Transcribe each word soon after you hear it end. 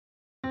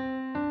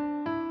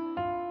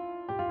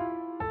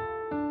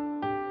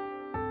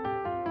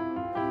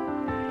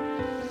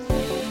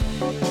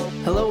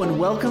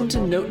welcome to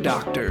Note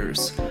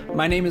Doctors.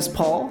 My name is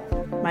Paul.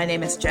 My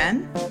name is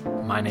Jenn.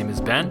 My name is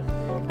Ben.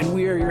 And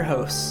we are your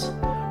hosts.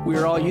 We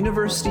are all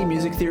university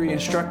music theory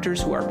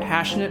instructors who are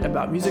passionate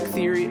about music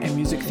theory and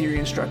music theory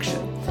instruction.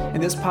 In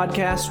this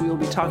podcast, we will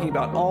be talking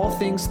about all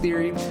things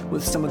theory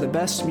with some of the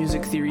best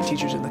music theory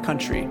teachers in the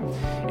country.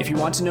 If you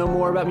want to know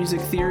more about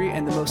music theory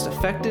and the most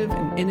effective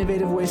and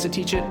innovative ways to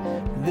teach it,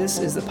 this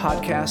is the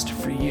podcast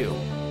for you.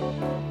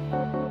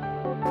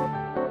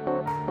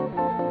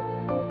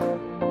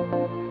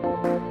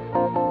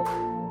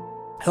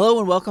 Hello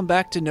and welcome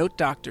back to Note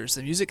Doctors,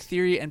 the music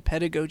theory and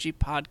pedagogy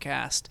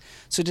podcast.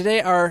 So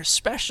today our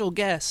special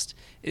guest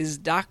is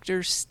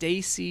Dr.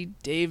 Stacey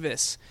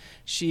Davis.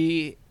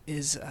 She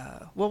is,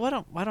 why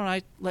don't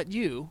I let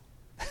you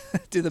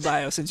do the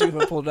bio since you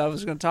haven't pulled it up. I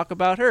was going to talk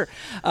about her.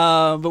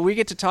 But we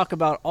get to talk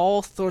about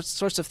all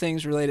sorts of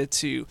things related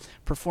to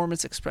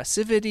performance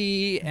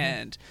expressivity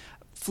and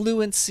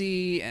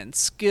fluency and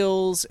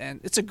skills,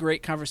 and it's a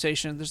great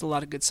conversation. There's a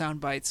lot of good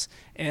sound bites.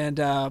 And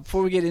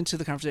before we get into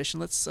the conversation,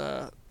 let's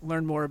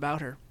learn more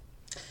about her.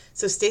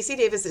 So Stacey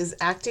Davis is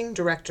acting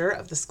director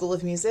of the School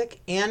of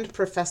Music and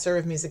professor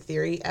of music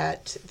theory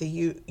at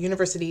the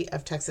University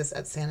of Texas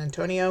at San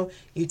Antonio,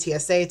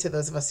 UTSA, to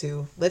those of us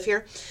who live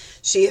here.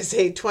 She is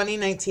a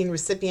 2019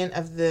 recipient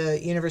of the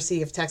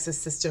University of Texas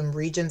System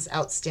Regents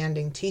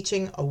Outstanding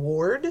Teaching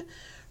Award.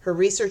 Her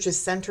research is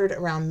centered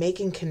around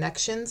making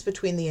connections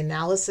between the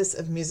analysis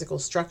of musical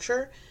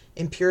structure,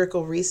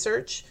 empirical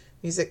research,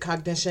 music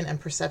cognition and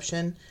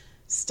perception,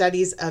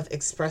 studies of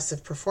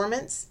expressive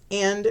performance,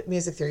 and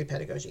music theory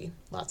pedagogy.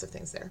 Lots of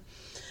things there.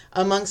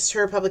 Amongst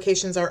her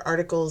publications are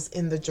articles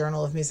in the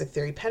Journal of Music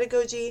Theory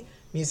Pedagogy,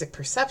 Music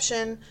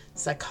Perception,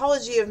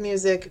 Psychology of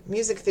Music,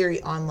 Music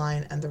Theory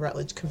Online, and the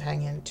Routledge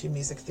Companion to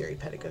Music Theory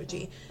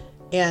Pedagogy.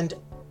 And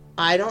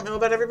I don't know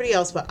about everybody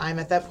else, but I'm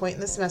at that point in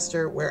the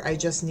semester where I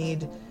just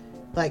need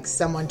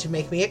someone to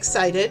make me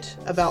excited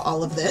about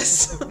all of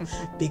this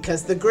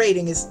because the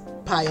grading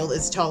pile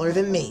is taller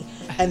than me.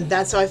 And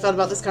that's how I felt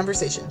about this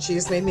conversation. She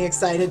just made me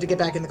excited to get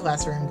back in the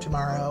classroom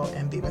tomorrow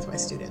and be with my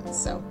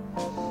students. So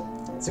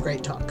it's a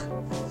great talk.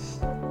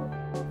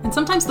 And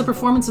sometimes the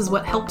performance is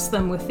what helps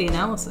them with the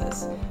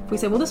analysis. If we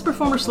say, well, this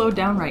performer slowed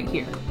down right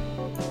here.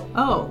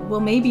 Oh, well,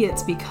 maybe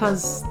it's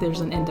because there's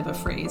an end of a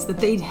phrase that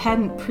they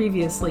hadn't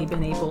previously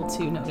been able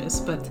to notice,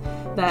 but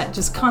that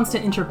just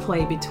constant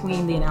interplay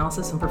between the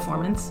analysis and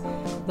performance,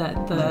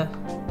 that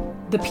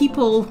the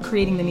people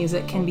creating the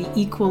music can be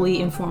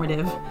equally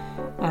informative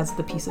as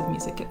the piece of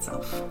music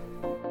itself.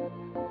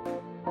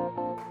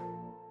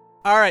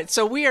 All right,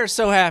 so we are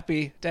so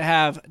happy to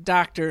have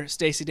Dr.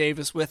 Stacey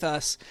Davis with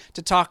us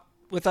to talk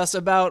with us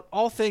about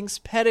all things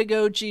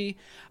pedagogy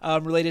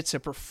related to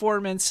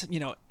performance,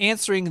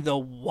 answering the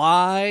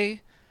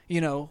why,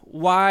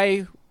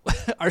 why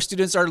our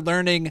students are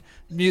learning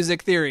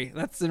music theory.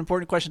 That's an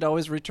important question to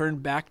always return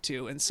back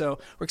to. And so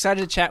we're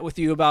excited to chat with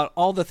you about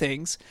all the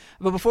things.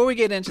 But before we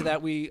get into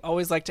that, we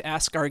always like to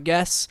ask our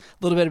guests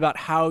a little bit about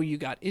how you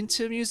got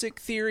into music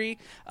theory.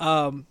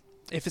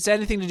 If it's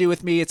anything to do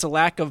with me, it's a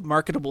lack of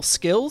marketable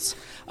skills.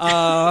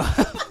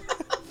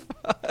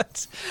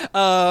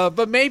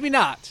 But maybe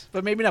not.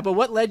 But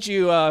what led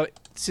you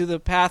to the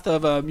path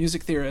of a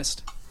music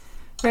theorist?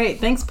 Great.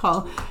 Thanks,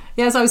 Paul.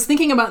 Yeah, as I was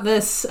thinking about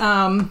this,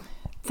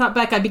 thought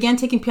back, I began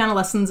taking piano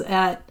lessons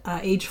at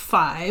age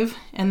 5,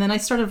 and then I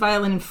started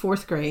violin in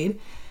 4th grade,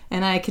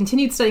 and I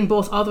continued studying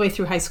both all the way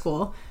through high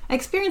school. I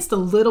experienced a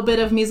little bit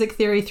of music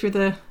theory through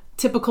the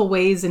typical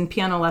ways in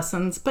piano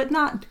lessons, but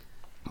not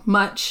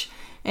much.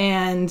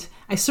 And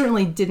I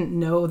certainly didn't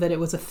know that it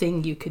was a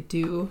thing you could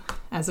do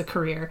as a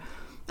career.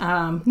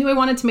 Knew I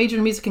wanted to major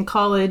in music in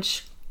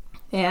college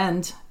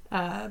and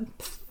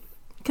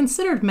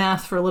considered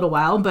math for a little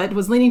while, but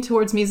was leaning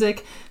towards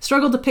music.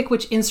 Struggled to pick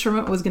which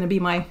instrument was going to be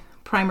my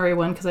primary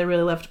one because I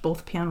really loved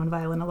both piano and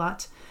violin a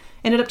lot.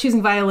 Ended up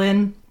choosing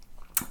violin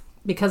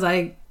because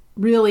I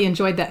really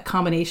enjoyed that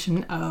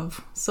combination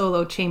of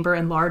solo, chamber,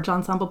 and large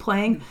ensemble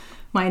playing.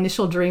 My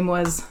initial dream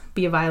was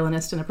be a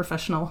violinist in a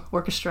professional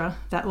orchestra,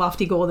 that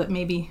lofty goal that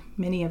maybe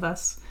many of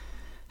us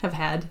have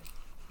had.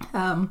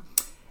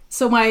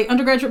 So my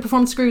undergraduate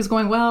performance degree was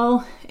going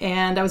well,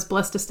 and I was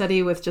blessed to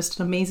study with just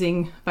an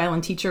amazing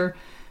violin teacher,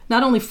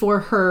 not only for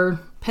her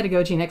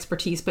pedagogy and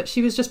expertise, but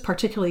she was just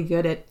particularly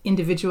good at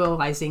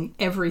individualizing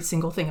every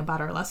single thing about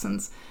our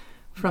lessons,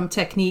 from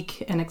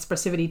technique and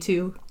expressivity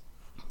to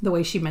the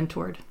way she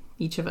mentored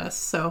each of us.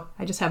 So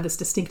I just have this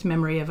distinct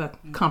memory of a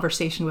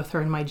conversation with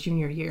her in my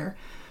junior year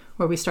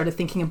where we started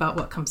thinking about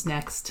what comes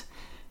next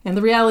and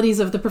the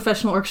realities of the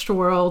professional orchestra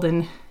world,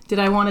 and did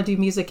I want to do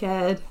music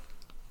ed?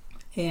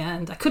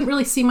 And I couldn't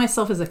really see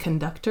myself as a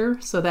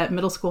conductor, so that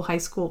middle school, high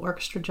school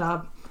orchestra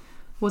job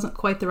wasn't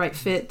quite the right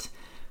fit.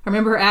 I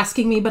remember her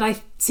asking me, but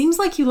it seems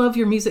like you love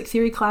your music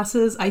theory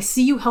classes. I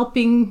see you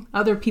helping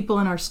other people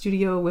in our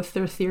studio with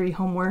their theory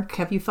homework.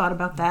 Have you thought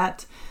about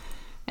that?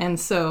 And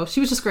so she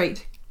was just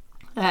great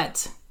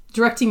at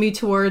directing me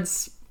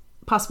towards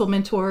possible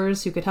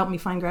mentors who could help me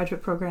find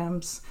graduate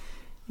programs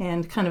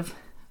and kind of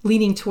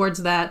leaning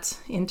towards that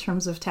in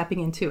terms of tapping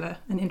into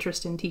an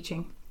interest in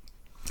teaching.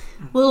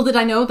 Little did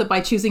I know that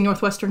by choosing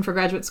Northwestern for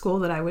graduate school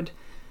that I would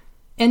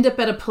end up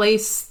at a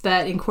place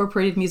that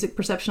incorporated music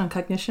perception and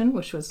cognition,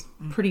 which was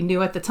pretty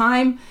new at the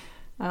time.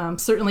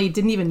 Certainly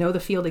didn't even know the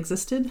field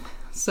existed.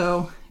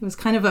 So it was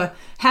kind of a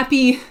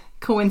happy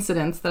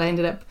coincidence that I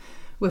ended up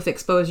with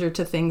exposure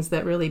to things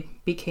that really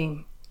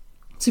became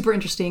super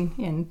interesting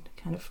and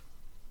kind of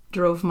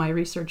drove my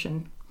research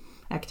and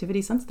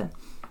activity since then.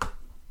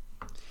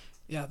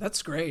 Yeah,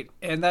 that's great.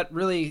 And that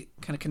really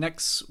kind of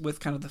connects with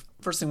kind of the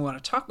first thing we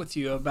want to talk with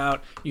you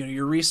about,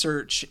 your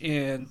research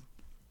in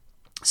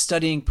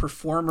studying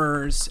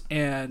performers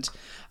and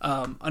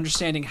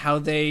understanding how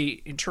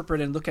they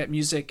interpret and look at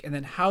music, and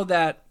then how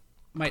that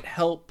might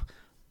help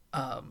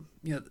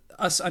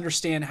us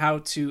understand how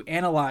to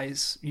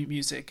analyze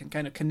music, and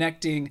kind of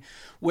connecting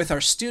with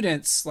our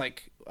students.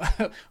 Like,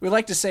 we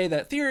like to say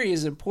that theory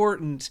is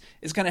important,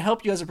 is going to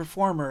help you as a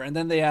performer, and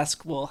then they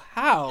ask, well,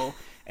 how?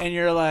 And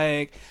you're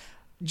like,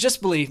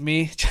 just believe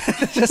me,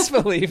 just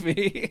believe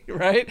me,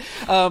 right?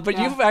 But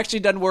You've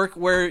actually done work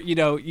where,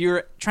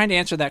 you're trying to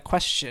answer that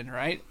question,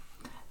 right?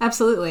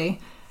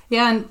 Absolutely.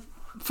 Yeah, and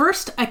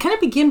first, I kind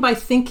of begin by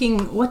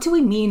thinking, what do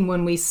we mean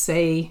when we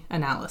say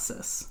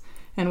analysis?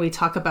 And we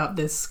talk about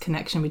this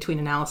connection between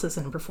analysis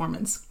and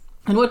performance.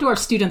 And what do our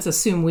students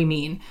assume we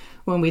mean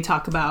when we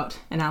talk about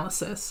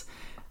analysis?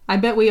 I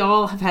bet we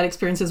all have had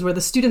experiences where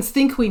the students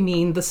think we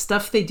mean the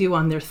stuff they do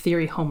on their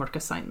theory homework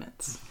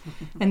assignments.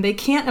 And they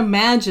can't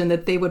imagine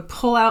that they would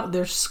pull out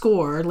their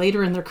score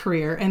later in their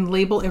career and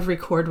label every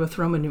chord with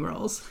Roman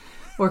numerals,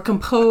 or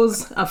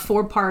compose a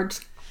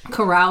 4-part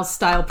chorale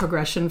style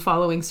progression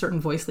following certain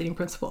voice leading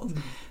principles.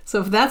 So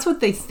if that's what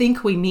they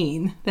think we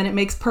mean, then it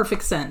makes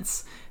perfect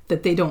sense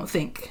that they don't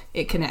think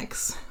it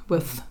connects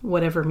with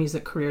whatever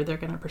music career they're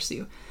going to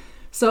pursue.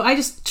 So I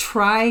just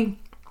try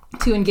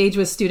to engage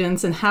with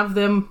students and have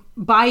them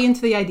buy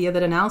into the idea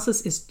that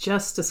analysis is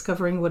just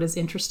discovering what is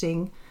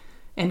interesting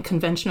and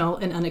conventional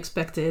and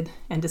unexpected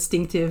and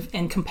distinctive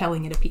and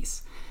compelling in a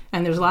piece.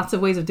 And there's lots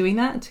of ways of doing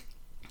that.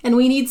 And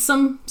we need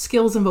some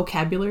skills and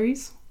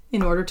vocabularies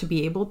in order to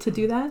be able to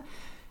do that.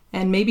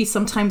 And maybe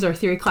sometimes our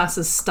theory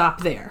classes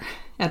stop there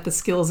at the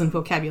skills and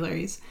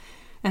vocabularies.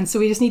 And so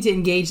we just need to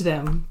engage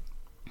them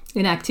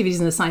in activities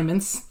and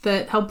assignments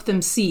that help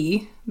them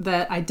see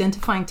that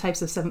identifying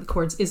types of seventh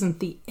chords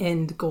isn't the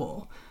end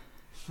goal,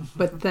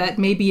 but that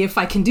maybe if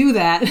I can do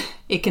that,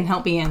 it can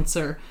help me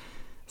answer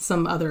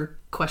some other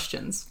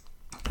questions.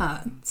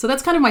 So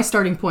that's kind of my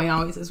starting point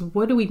always, is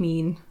what do we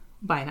mean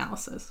by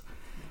analysis?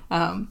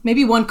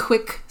 Maybe one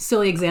quick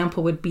silly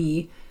example would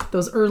be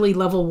those early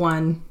level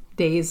 1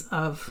 days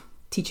of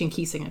teaching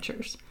key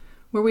signatures,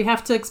 where we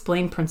have to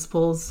explain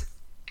principles,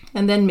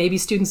 and then maybe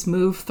students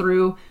move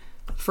through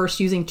first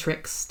using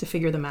tricks to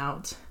figure them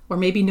out, or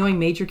maybe knowing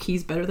major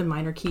keys better than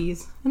minor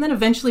keys. And then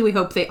eventually we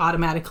hope they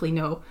automatically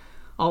know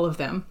all of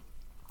them.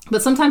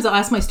 But sometimes I'll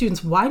ask my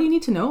students, why do you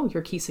need to know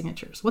your key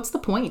signatures? What's the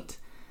point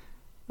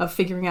of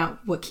figuring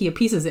out what key a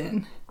piece is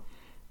in?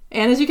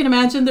 And as you can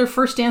imagine, their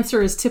first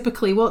answer is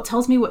typically, well, it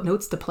tells me what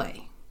notes to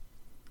play.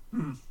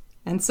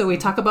 And so we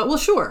talk about, well,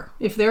 sure,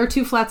 if there are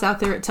 2 flats out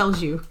there, it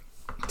tells you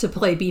to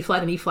play B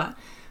flat and E flat.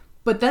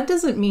 But that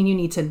doesn't mean you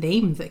need to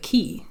name the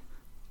key.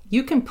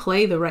 You can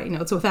play the right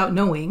notes without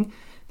knowing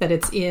that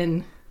it's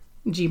in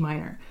G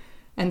minor.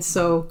 And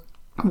so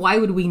why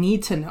would we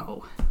need to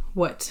know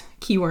what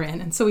key we're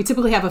in? And so we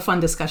typically have a fun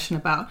discussion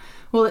about,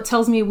 well, it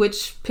tells me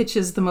which pitch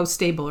is the most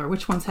stable, or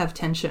which ones have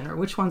tension, or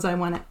which ones I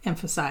want to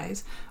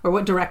emphasize, or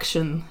what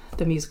direction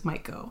the music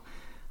might go.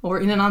 Or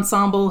in an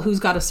ensemble, who's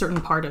got a certain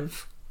part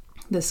of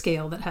the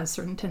scale that has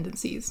certain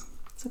tendencies.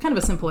 So kind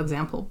of a simple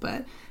example,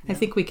 but I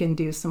think we can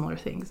do similar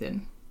things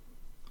in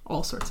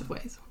all sorts of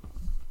ways.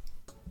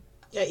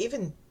 Yeah,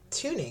 even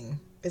tuning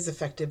is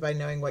affected by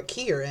knowing what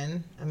key you're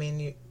in. I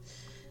mean,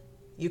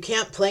 you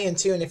can't play in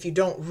tune if you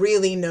don't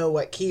really know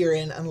what key you're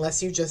in,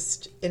 unless you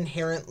just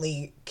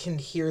inherently can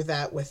hear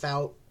that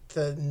without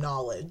the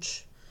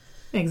knowledge.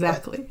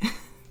 Exactly. But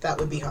that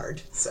would be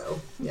hard.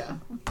 So, yeah.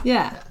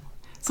 Yeah.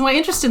 So my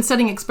interest in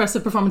studying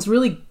expressive performance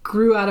really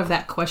grew out of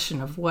that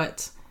question of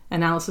what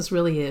analysis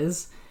really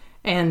is.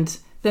 And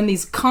then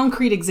these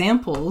concrete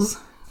examples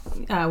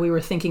we were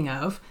thinking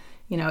of,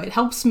 it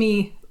helps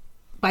me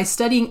by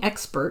studying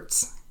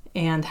experts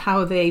and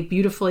how they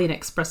beautifully and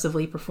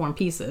expressively perform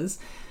pieces.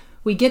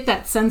 We get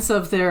that sense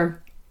of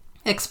their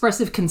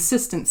expressive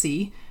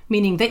consistency,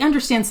 meaning they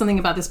understand something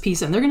about this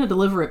piece and they're going to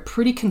deliver it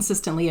pretty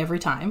consistently every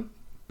time,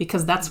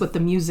 because that's what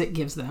the music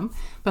gives them.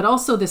 But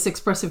also this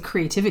expressive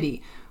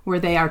creativity, where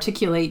they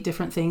articulate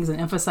different things and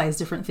emphasize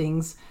different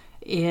things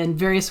in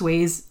various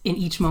ways in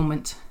each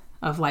moment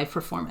of live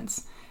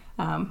performance.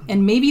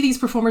 And maybe these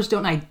performers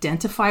don't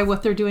identify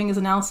what they're doing as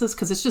analysis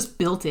because it's just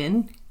built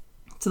in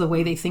to the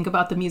way they think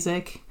about the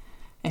music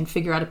and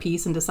figure out a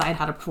piece and decide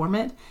how to perform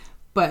it.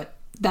 But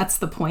that's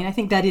the point. I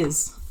think that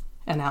is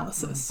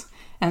analysis.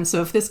 And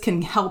so if this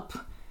can help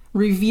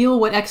reveal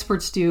what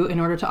experts do in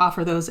order to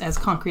offer those as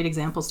concrete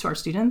examples to our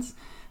students,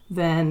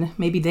 then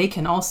maybe they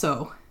can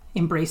also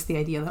embrace the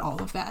idea that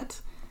all of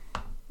that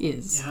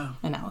is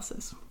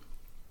analysis.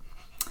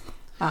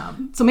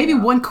 So maybe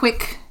one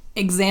quick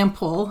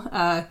example,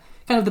 kind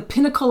of the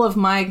pinnacle of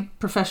my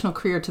professional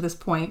career to this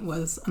point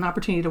was an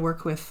opportunity to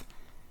work with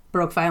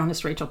Baroque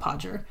violinist Rachel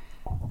Podger,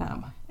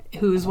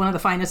 who's one of the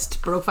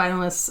finest Baroque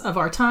violinists of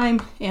our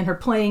time, and her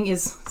playing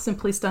is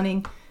simply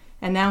stunning.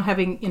 And now,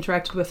 having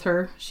interacted with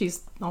her,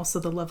 she's also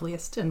the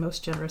loveliest and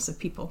most generous of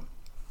people.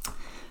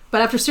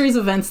 But after a series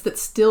of events that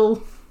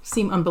still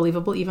seem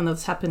unbelievable, even though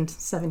this happened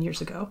 7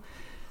 years ago,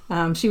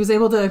 she was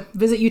able to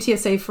visit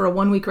UTSA for a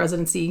 1-week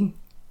residency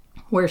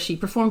where she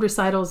performed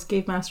recitals,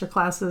 gave master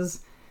classes,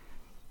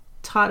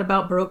 taught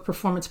about Baroque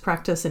performance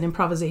practice and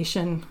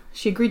improvisation.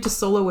 She agreed to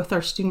solo with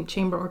our student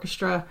chamber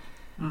orchestra.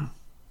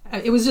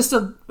 It was just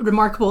a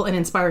remarkable and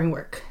inspiring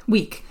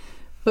week.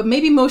 But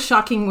maybe most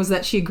shocking was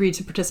that she agreed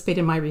to participate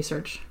in my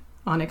research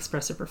on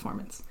expressive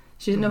performance.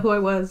 She didn't know who I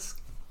was.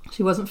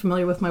 She wasn't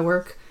familiar with my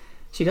work.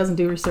 She doesn't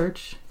do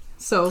research.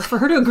 So for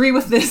her to agree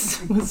with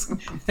this was,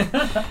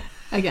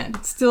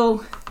 again,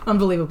 still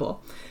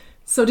unbelievable.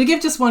 So to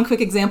give just one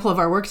quick example of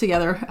our work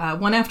together,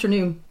 one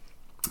afternoon,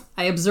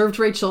 I observed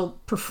Rachel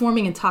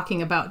performing and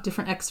talking about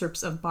different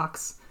excerpts of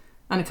Bach's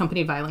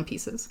unaccompanied violin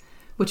pieces,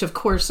 which of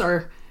course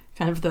are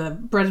kind of the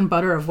bread and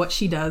butter of what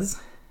she does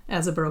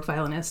as a Baroque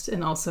violinist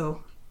and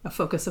also a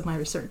focus of my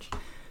research.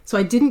 So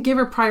I didn't give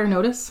her prior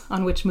notice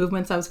on which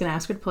movements I was going to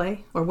ask her to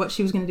play or what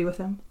she was going to do with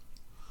them.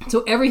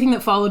 So everything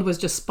that followed was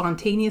just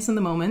spontaneous in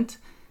the moment,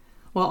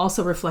 while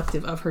also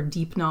reflective of her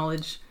deep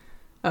knowledge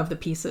of the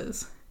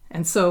pieces.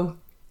 And so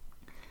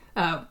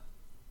I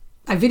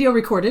video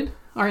recorded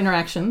our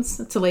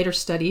interactions to later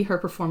study her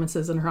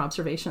performances and her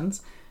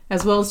observations,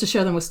 as well as to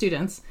share them with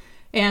students.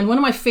 And one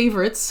of my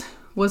favorites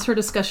was her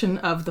discussion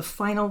of the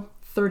final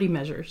 30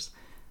 measures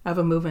of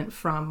a movement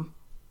from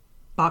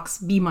Bach's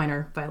B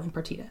minor violin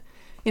partita.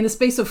 In the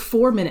space of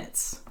 4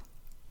 minutes,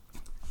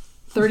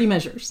 30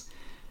 measures,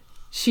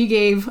 she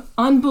gave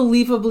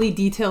unbelievably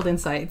detailed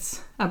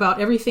insights about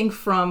everything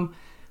from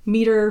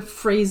meter,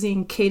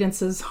 phrasing,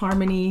 cadences,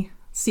 harmony,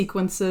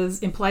 sequences,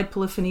 implied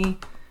polyphony,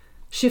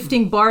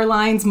 shifting bar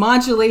lines,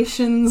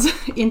 modulations,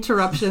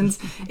 interruptions.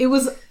 It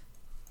was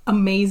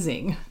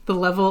amazing, the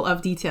level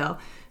of detail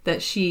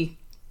that she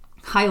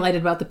highlighted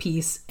about the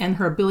piece and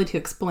her ability to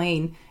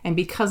explain. And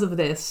because of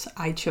this,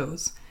 I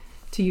chose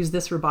to use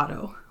this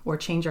rubato or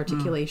change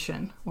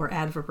articulation or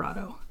add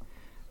vibrato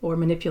or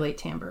manipulate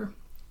timbre.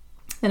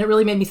 And it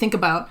really made me think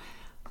about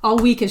all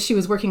week as she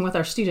was working with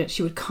our students,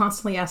 she would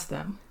constantly ask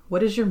them,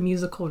 what is your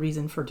musical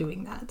reason for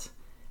doing that?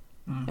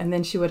 And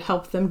then she would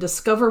help them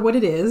discover what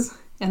it is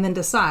and then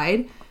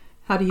decide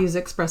how to use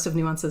expressive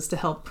nuances to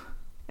help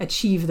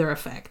achieve their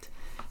effect.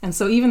 And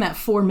so even that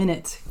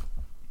 4-minute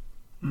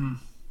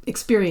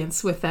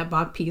experience with that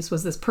Bach piece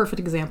was this perfect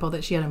example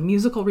that she had a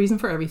musical reason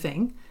for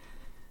everything,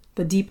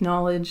 the deep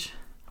knowledge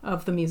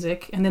of the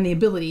music, and then the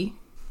ability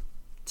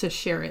to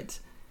share it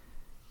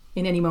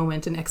in any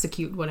moment and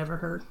execute whatever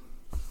her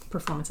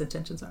performance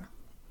intentions are.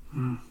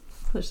 So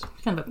there's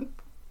kind of a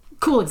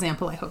cool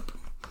example, I hope.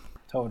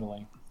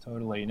 Totally.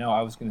 No,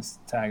 I was going to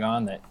tag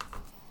on that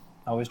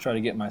I always try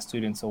to get my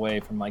students away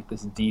from like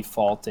this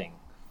defaulting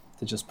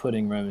to just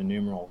putting Roman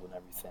numerals and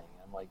everything.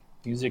 And like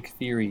music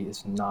theory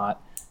is not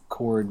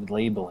chord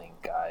labeling,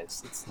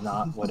 guys. It's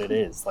not what it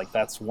is. Like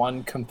that's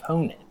one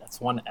component.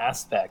 That's one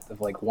aspect of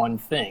like one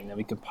thing that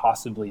we could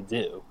possibly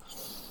do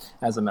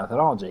as a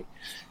methodology,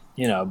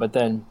 but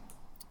then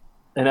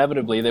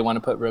inevitably they want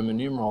to put Roman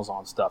numerals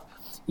on stuff.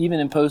 Even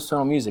in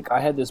post-tonal music,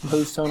 I had this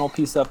post-tonal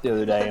piece up the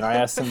other day and I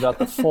asked them about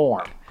the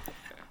form.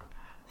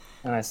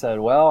 And I said,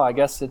 well, I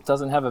guess it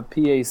doesn't have a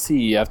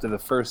PAC after the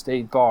first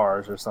 8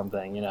 bars or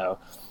something,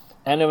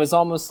 And it was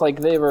almost like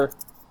they were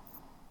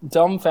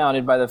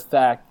dumbfounded by the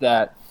fact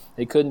that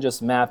they couldn't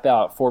just map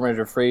out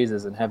 4-measure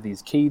phrases and have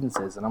these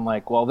cadences. And I'm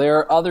like, well, there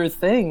are other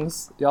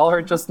things. Y'all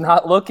are just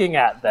not looking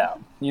at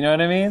them. You know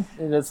what I mean?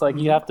 And it's like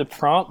you have to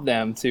prompt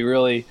them to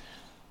really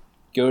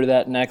go to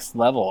that next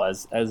level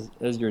as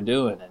you're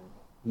doing. And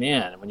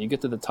man, when you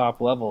get to the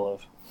top level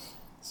of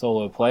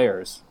solo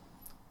players,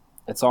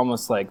 it's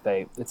almost like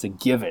it's a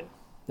given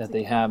that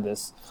they have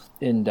this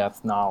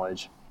in-depth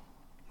knowledge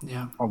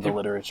of the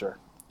literature.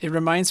 It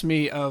reminds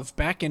me of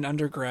back in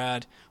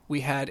undergrad,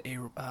 we had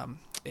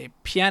a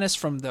pianist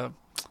from the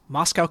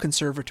Moscow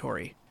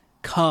Conservatory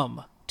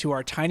come to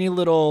our tiny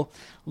little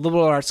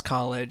liberal arts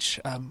college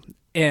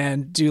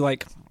and do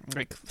like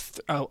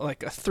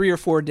a 3 or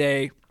 4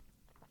 day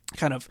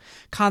kind of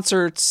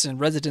concerts and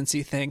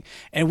residency thing,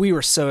 and we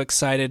were so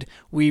excited.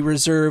 We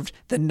reserved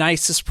the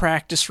nicest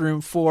practice room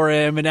for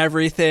him and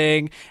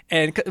everything,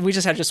 and we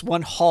just had just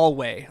one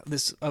hallway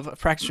of a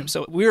practice room.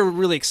 So we were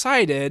really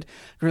excited.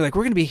 We were like,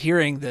 we're going to be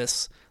hearing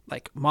this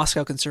like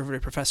Moscow Conservatory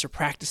professor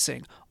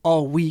practicing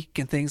all week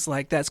and things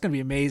like that. It's going to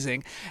be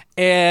amazing.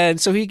 And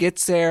so he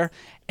gets there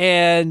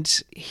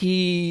and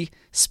he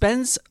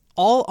spends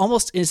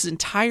almost his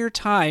entire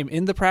time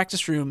in the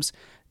practice rooms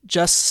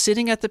just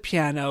sitting at the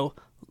piano,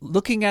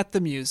 looking at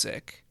the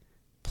music,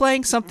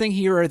 playing something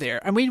here or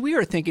there. I mean, we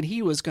were thinking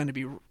he was going to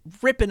be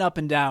ripping up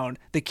and down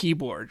the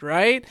keyboard,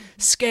 right?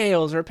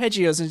 Scales,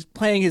 arpeggios, and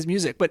playing his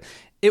music. But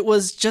it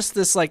was just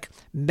this like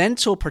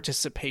mental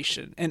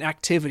participation and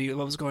activity of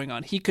what was going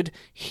on. He could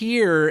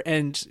hear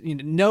and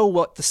know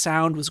what the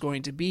sound was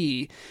going to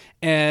be,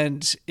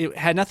 and it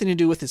had nothing to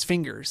do with his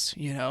fingers,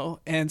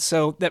 And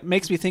so that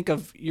makes me think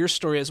of your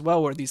story as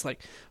well, where these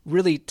like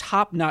really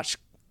top-notch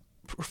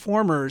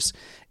performers,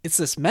 it's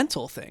this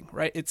mental thing,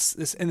 right? It's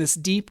this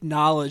deep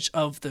knowledge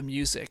of the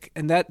music,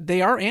 and that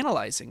they are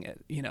analyzing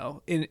it,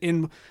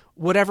 in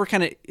whatever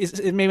kind of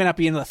it may not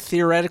be in a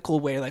theoretical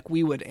way like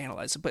we would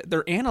analyze it, but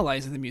they're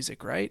analyzing the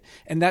music, right?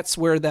 And that's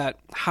where that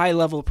high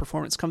level of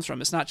performance comes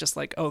from. It's not just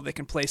like, oh, they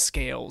can play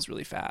scales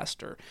really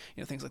fast or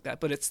things like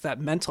that, but it's that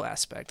mental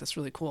aspect that's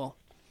really cool.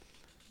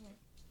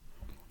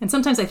 And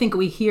sometimes I think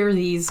we hear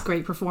these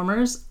great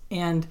performers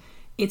and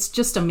it's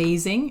just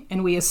amazing,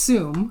 and we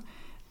assume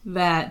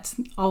that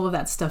all of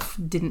that stuff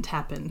didn't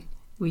happen.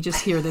 We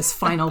just hear this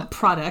final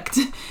product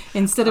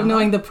instead of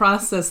knowing the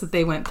process that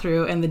they went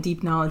through and the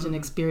deep knowledge and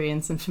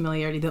experience and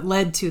familiarity that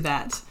led to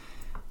that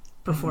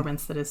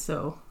performance that is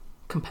so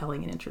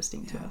compelling and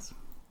interesting to us.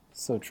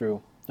 So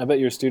true. I bet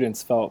your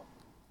students felt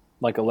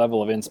like a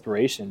level of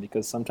inspiration,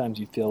 because sometimes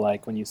you feel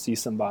like when you see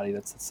somebody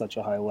that's at such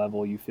a high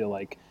level, you feel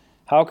like,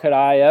 how could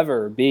I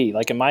ever be?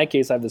 Like in my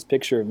case, I have this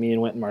picture of me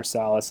and Wynton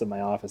Marsalis in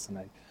my office, and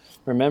I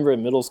remember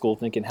in middle school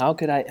thinking, how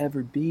could I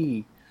ever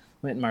be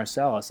Wynton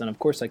Marsalis? And of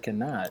course I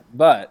cannot,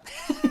 but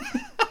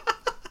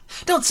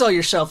don't sell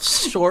yourself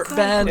short,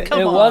 Ben. Come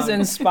on. It was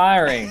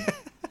inspiring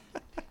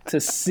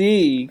to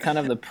see kind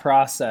of the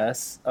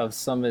process of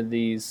some of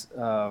these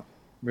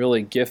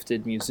really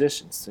gifted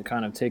musicians, to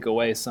kind of take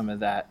away some of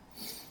that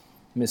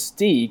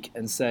mystique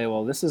and say,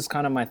 well, this is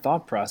kind of my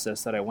thought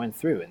process that I went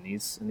through in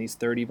these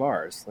 30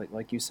 bars,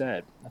 like you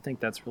said. I think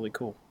that's really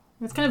cool.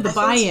 It's kind of the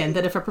buy-in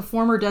that if a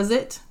performer does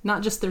it,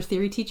 not just their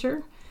theory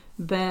teacher,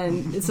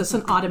 then it's just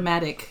an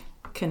automatic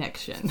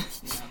connection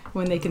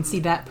when they can see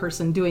that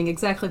person doing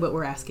exactly what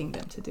we're asking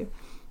them to do.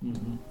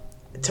 Mm-hmm.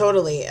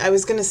 Totally. I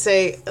was going to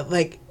say,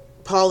 like,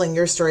 Paul, in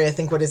your story, I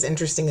think what is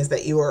interesting is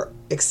that you were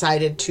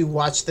excited to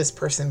watch this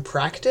person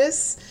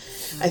practice.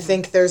 Mm-hmm. I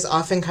think there's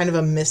often kind of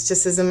a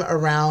mysticism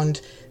around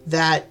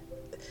that.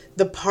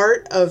 The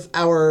part of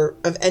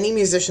any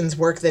musician's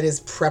work that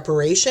is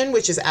preparation,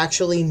 which is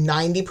actually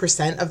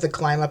 90% of the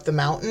climb up the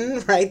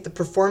mountain, right? The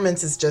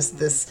performance is just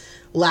this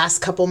last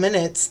couple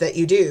minutes that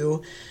you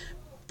do,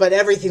 but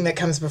everything that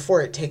comes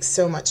before it takes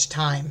so much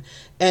time.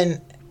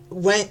 And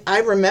when I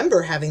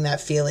remember having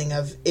that feeling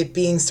of it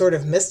being sort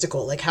of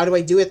mystical, like, how do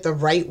I do it the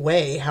right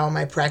way? How am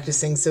I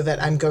practicing so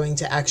that I'm going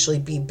to actually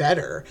be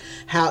better?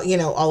 How,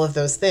 all of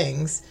those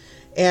things.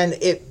 And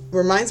it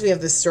reminds me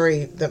of this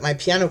story that my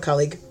piano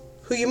colleague,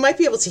 who you might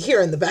be able to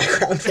hear in the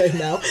background right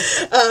now.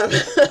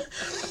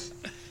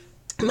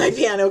 My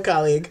piano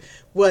colleague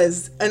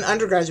was an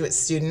undergraduate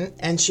student,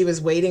 and she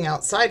was waiting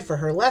outside for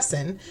her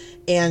lesson,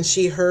 and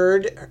she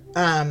heard,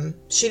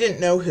 she didn't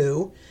know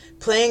who,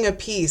 playing a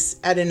piece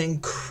at an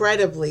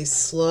incredibly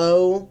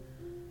slow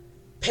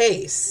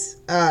pace.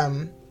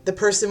 The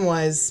person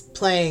was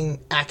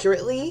playing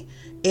accurately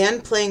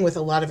and playing with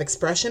a lot of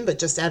expression, but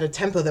just at a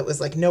tempo that was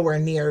like nowhere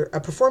near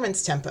a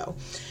performance tempo.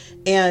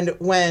 And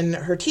when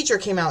her teacher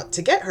came out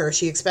to get her,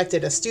 she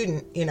expected a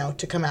student,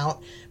 to come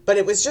out, but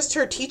it was just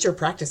her teacher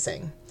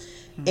practicing.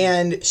 Mm-hmm.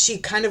 And she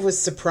kind of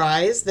was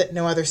surprised that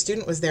no other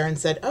student was there and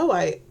said, oh,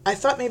 I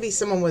thought maybe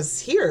someone was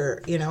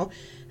here,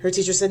 Her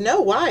teacher said, no,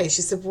 why?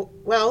 She said,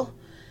 well,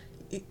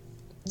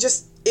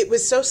 it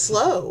was so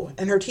slow.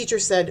 And her teacher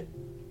said,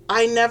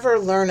 I never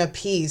learn a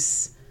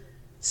piece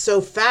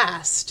so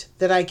fast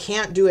that I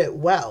can't do it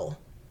well.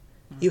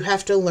 You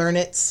have to learn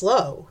it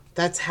slow.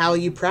 That's how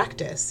you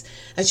practice.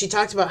 And she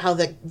talked about how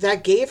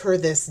that gave her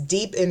this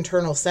deep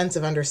internal sense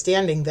of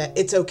understanding that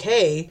it's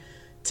okay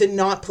to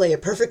not play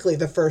it perfectly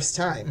the first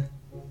time.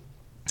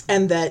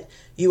 And that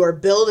you are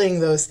building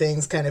those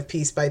things kind of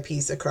piece by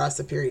piece across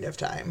a period of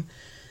time.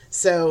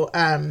 So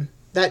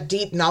that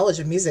deep knowledge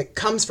of music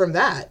comes from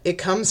that. It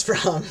comes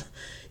from,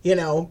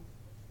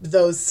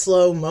 those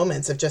slow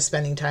moments of just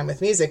spending time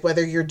with music,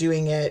 whether you're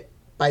doing it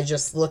by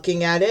just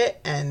looking at it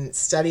and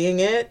studying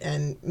it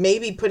and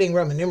maybe putting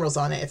Roman numerals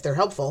on it if they're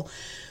helpful,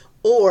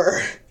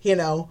 or,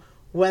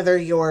 whether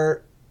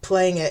you're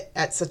playing it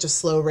at such a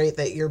slow rate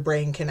that your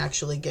brain can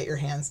actually get your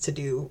hands to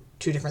do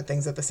two different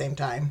things at the same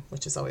time,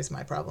 which is always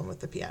my problem with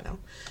the piano.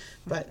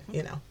 But,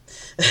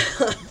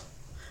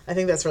 I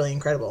think that's really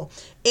incredible.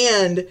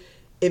 And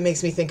it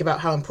makes me think about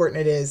how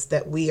important it is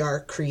that we are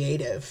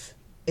creative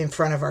in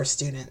front of our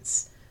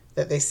students,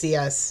 that they see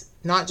us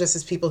not just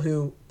as people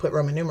who put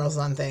Roman numerals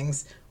on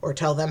things or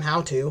tell them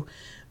how to,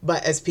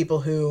 but as people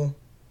who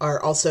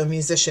are also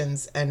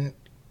musicians and,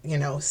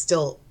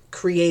 still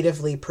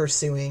creatively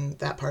pursuing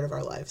that part of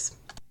our lives.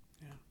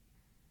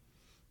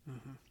 Yeah.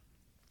 Mm-hmm.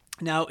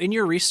 Now, in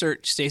your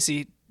research,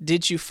 Stacey,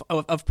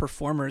 of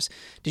performers,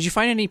 did you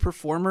find any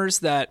performers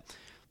that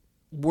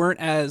weren't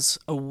as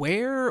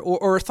aware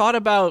or thought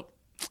about?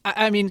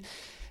 I mean,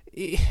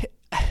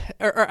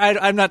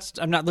 I'm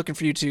not looking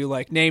for you to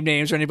like name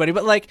names or anybody,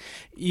 but like,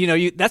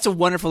 that's a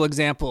wonderful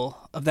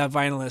example of that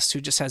violinist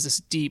who just has this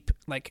deep,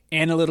 like,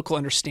 analytical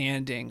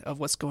understanding of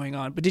what's going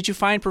on. But did you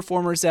find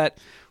performers that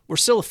were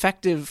still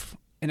effective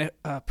in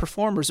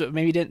performers, but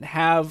maybe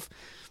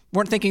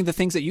weren't thinking the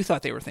things that you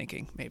thought they were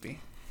thinking, maybe?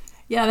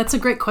 Yeah, that's a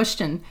great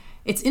question.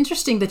 It's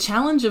interesting. The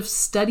challenge of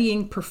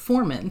studying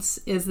performance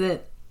is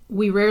that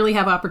we rarely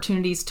have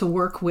opportunities to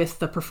work with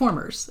the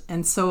performers.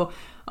 And so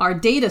our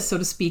data, so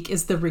to speak,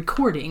 is the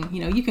recording.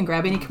 You can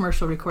grab any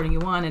commercial recording you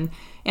want and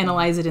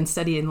analyze it and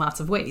study it in lots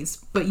of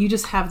ways. But you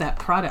just have that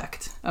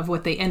product of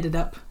what they ended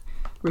up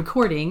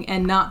recording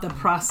and not the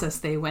process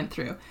they went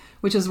through,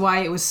 which is why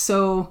it was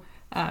so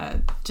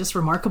just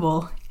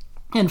remarkable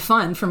and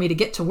fun for me to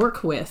get to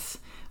work with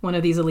one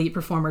of these elite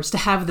performers, to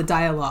have the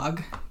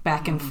dialogue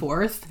back and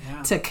forth,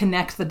 to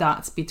connect the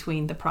dots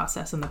between the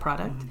process and the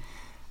product.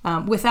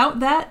 Without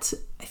that,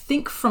 I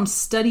think from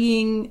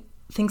studying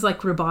things like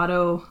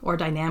rubato or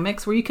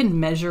dynamics, where you can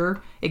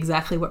measure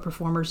exactly what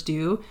performers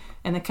do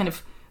and then kind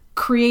of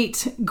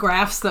create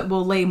graphs that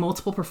will lay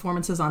multiple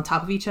performances on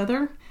top of each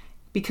other,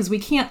 because we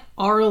can't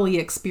orally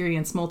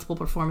experience multiple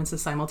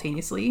performances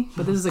simultaneously,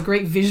 but this is a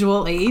great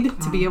visual aid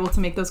to be able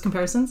to make those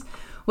comparisons.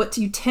 What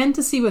you tend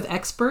to see with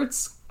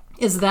experts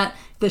is that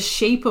the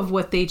shape of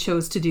what they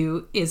chose to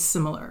do is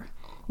similar,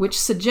 which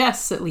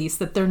suggests at least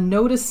that they're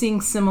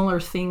noticing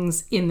similar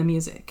things in the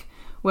music,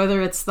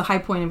 whether it's the high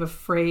point of a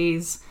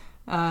phrase,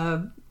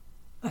 a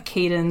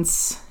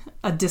cadence,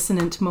 a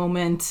dissonant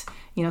moment,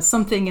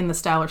 something in the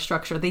style or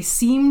structure. They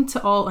seem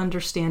to all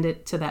understand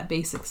it to that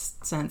basic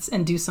sense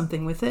and do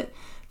something with it.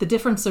 The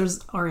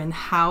differences are in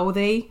how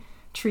they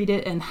treat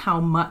it and how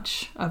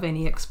much of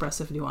any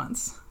expressive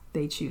nuance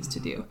they choose to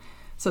do.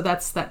 So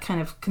that's that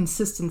kind of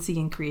consistency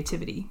and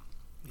creativity.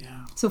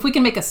 Yeah. So if we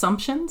can make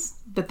assumptions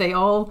that they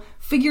all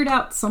figured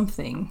out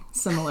something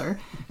similar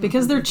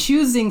because they're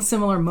choosing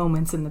similar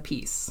moments in the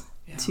piece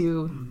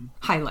to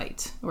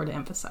highlight or to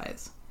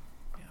emphasize.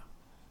 Yeah.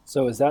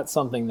 So is that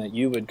something that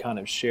you would kind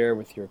of share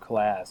with your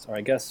class? Or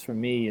I guess for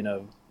me,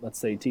 let's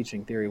say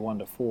teaching theory 1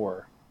 to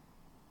 4,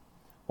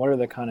 what are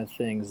the kind of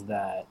things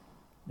that,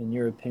 in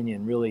your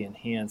opinion, really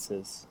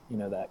enhances,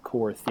 that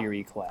core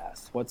theory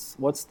class?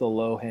 What's the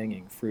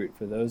low-hanging fruit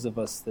for those of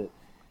us that,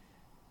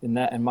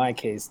 in my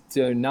case,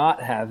 do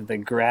not have the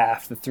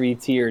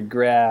 3-tiered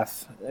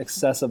graph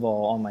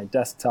accessible on my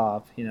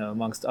desktop,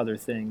 amongst other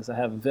things? I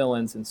have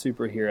villains and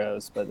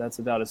superheroes, but that's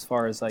about as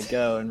far as I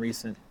go in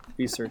recent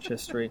research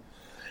history.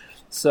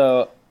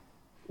 So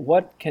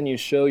what can you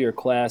show your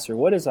class, or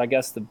what is, I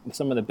guess,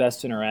 some of the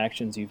best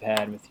interactions you've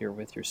had with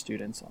your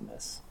students on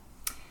this?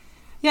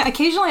 Yeah,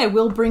 occasionally I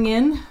will bring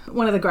in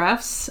one of the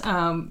graphs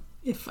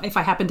if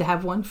I happen to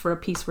have one for a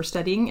piece we're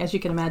studying. As you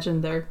can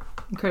imagine, they're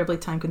incredibly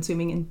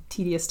time-consuming and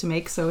tedious to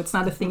make, so it's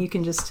not a thing you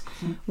can just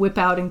whip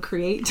out and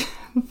create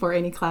for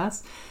any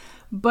class.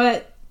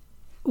 But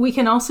we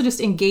can also just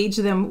engage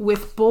them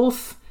with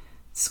both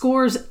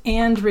scores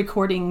and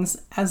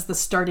recordings as the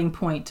starting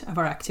point of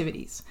our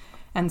activities.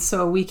 And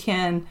so we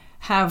can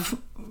have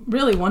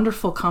really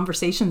wonderful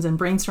conversations and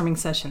brainstorming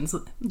sessions,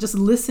 just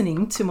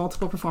listening to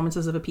multiple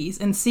performances of a piece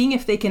and seeing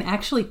if they can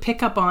actually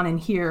pick up on and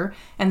hear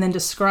and then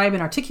describe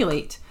and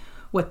articulate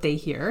what they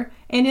hear.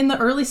 And in the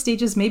early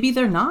stages, maybe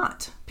they're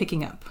not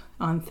picking up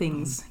on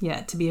things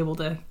yet to be able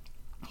to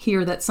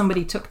hear that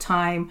somebody took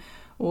time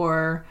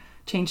or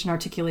changed an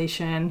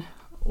articulation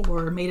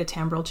or made a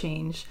timbral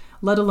change,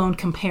 let alone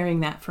comparing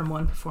that from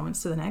one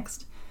performance to the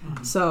next.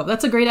 So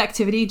that's a great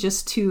activity,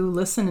 just to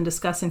listen and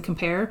discuss and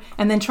compare,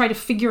 and then try to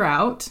figure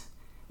out,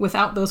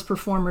 without those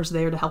performers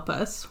there to help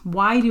us,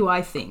 why do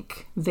I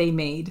think they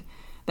made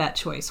that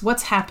choice?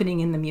 What's happening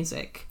in the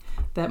music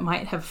that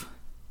might have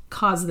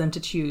caused them to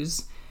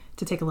choose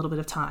to take a little bit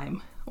of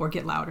time or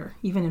get louder,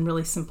 even in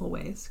really simple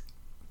ways?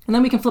 And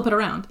then we can flip it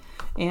around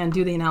and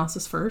do the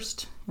analysis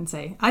first and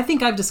say, I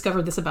think I've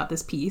discovered this about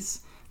this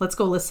piece. Let's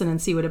go listen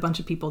and see what a bunch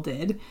of people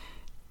did.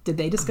 Did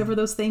they discover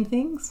those same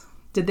things?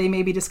 Did they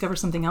maybe discover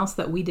something else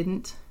that we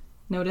didn't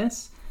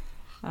notice?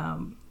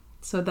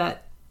 So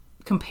that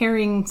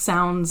comparing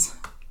sounds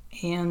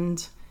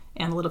and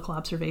analytical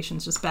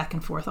observations just back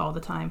and forth all the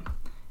time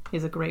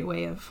is a great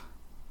way of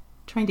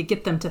trying to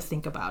get them to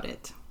think about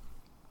it.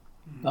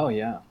 Oh,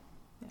 yeah.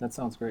 That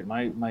sounds great.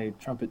 My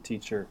trumpet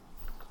teacher,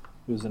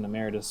 who's an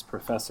emeritus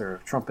professor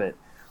of trumpet,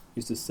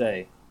 used to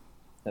say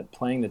that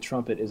playing the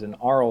trumpet is an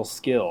oral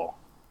skill.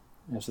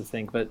 I used to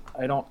think, but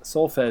I don't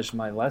solfege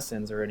my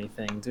lessons or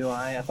anything, do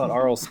I? I thought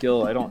oral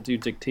skill, I don't do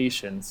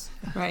dictations.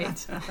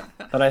 Right.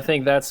 But I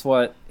think that's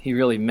what he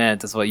really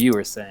meant, is what you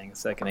were saying a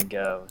second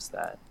ago, is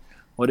that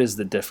what is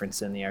the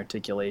difference in the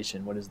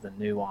articulation? What is the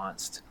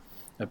nuanced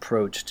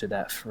approach to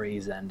that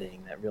phrase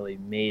ending that really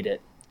made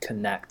it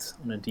connect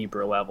on a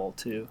deeper level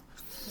to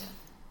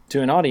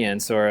an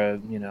audience or a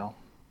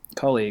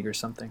colleague or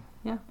something?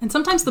 Yeah, and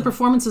sometimes the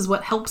performance is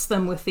what helps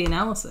them with the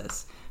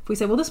analysis. If we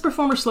say, well, this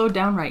performer slowed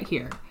down right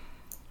here.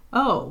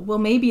 Oh, well,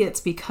 maybe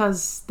it's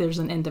because there's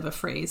an end of a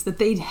phrase that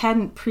they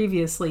hadn't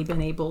previously been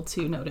able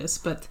to notice,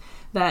 but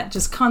that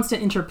just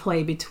constant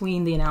interplay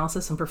between the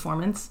analysis and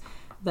performance,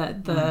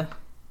 that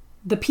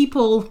the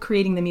people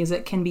creating the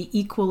music can be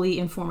equally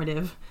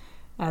informative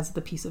as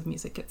the piece of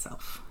music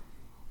itself.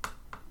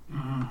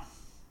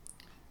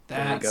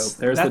 There you go.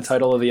 There's the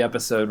title of the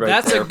episode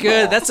right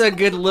there. That's a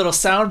good little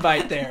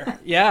soundbite there.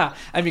 Yeah.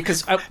 I mean,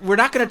 because we're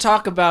not going to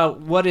talk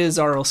about what is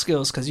oral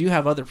skills, because you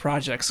have other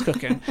projects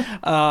cooking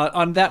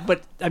on that.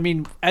 But I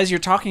mean, as you're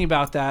talking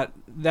about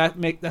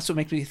that's what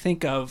makes me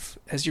think of,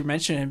 as you're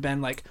mentioning,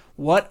 Ben, like,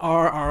 what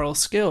are oral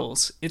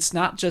skills? It's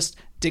not just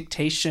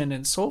dictation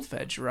and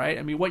solfege, right?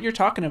 I mean, what you're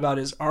talking about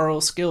is oral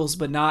skills,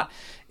 but not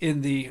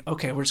in the,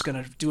 okay, we're just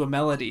going to do a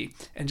melody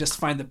and just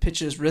find the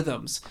pitches,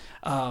 rhythms.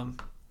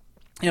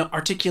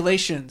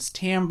 Articulations,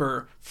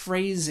 timbre,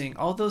 phrasing,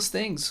 all those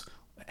things.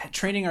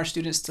 Training our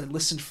students to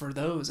listen for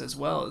those as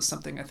well is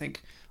something I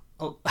think,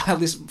 at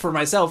least for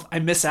myself, I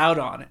miss out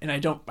on, and I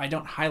don't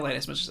highlight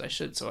as much as I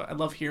should. So I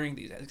love hearing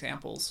these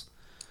examples.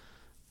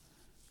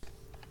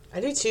 I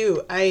do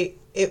too.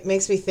 It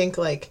makes me think,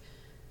 like,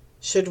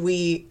 should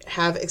we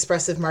have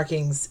expressive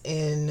markings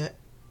in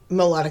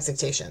melodic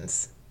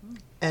dictations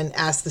and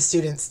ask the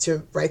students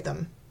to write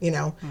them?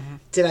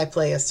 Did I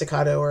play a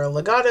staccato or a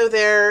legato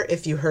there?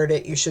 If you heard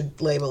it, you should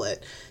label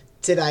it.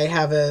 Did I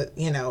have a,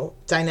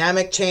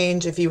 dynamic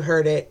change? If you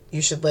heard it,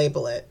 you should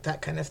label it,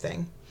 that kind of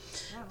thing.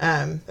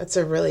 That's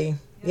a really,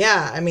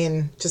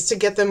 just to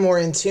get them more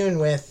in tune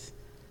with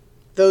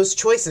those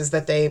choices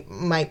that they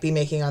might be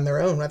making on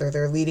their own, whether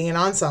they're leading an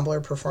ensemble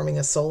or performing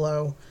a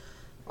solo.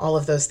 All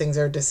of those things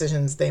are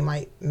decisions they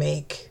might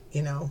make,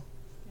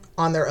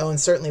 on their own.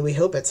 Certainly, we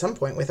hope at some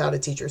point without a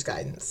teacher's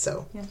guidance.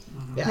 So,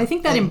 yeah. I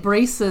think that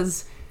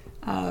embraces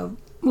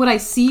what I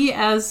see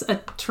as a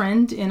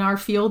trend in our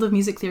field of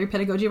music theory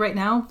pedagogy right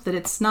now, that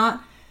it's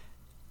not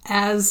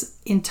as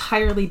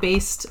entirely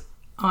based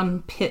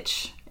on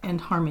pitch and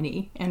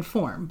harmony and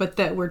form, but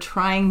that we're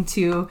trying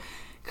to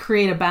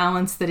create a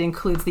balance that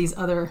includes these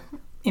other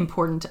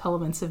important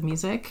elements of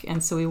music.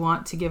 And so we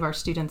want to give our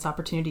students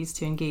opportunities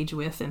to engage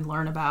with and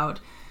learn about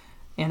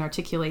and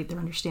articulate their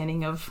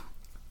understanding of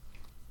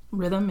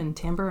rhythm and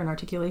timbre and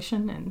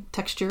articulation and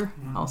texture,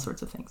 all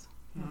sorts of things.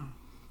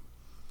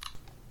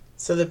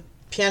 So the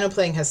piano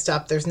playing has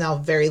stopped. There's now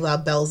very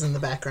loud bells in the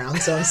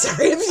background, so I'm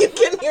sorry if you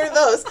can hear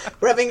those.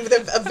 We're having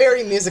a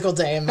very musical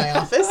day in my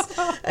office,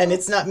 and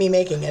it's not me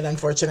making it,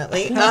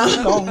 unfortunately. But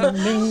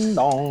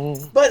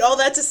all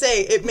that to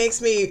say, it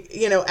makes me,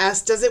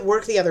 ask, does it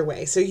work the other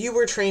way? So you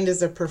were trained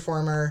as a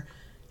performer.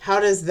 How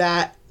does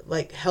that,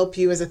 help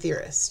you as a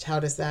theorist? How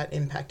does that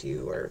impact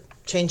you or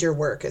change your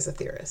work as a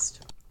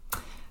theorist?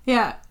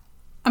 Yeah.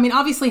 I mean,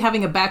 obviously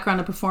having a background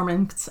in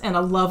performance and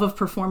a love of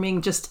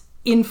performing just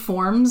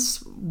informs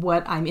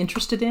what I'm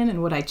interested in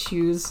and what I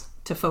choose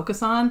to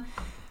focus on.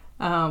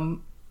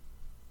 From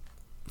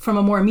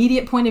a more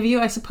immediate point of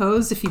view, I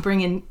suppose, if you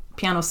bring in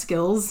piano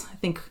skills, I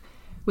think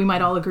we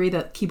might all agree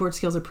that keyboard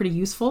skills are pretty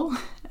useful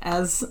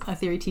as a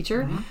theory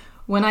teacher.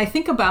 When I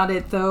think about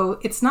it, though,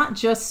 it's not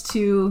just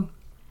to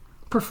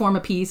perform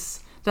a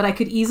piece that I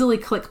could easily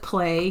click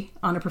play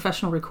on a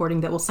professional recording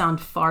that will sound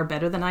far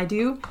better than I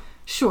do.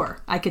 Sure,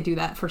 I could do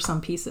that for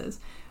some pieces.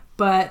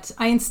 But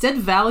I instead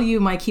value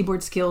my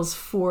keyboard skills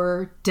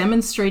for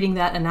demonstrating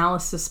that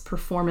analysis,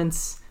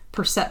 performance,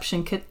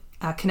 perception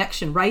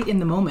connection right in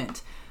the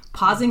moment.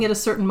 Pausing at a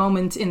certain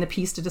moment in the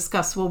piece to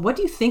discuss, well, what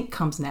do you think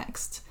comes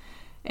next?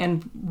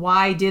 And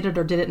why did it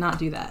or did it not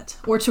do that?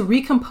 Or to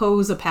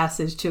recompose a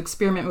passage to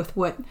experiment with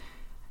what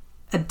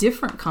a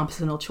different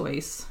compositional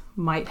choice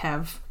might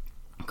have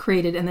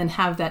created, and then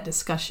have that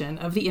discussion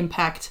of the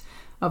impact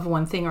of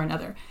one thing or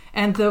another.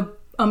 And the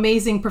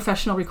amazing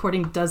professional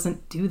recording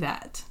doesn't do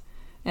that.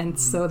 And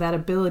so that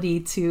ability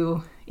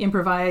to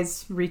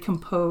improvise,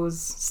 recompose,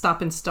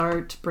 stop and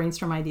start,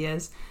 brainstorm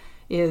ideas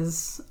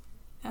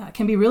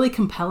can be really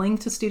compelling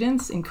to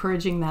students,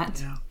 encouraging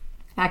that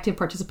active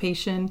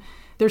participation.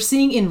 They're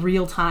seeing in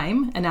real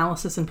time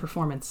analysis and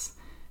performance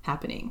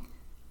happening.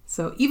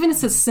 So even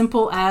it's as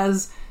simple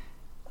as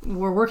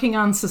we're working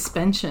on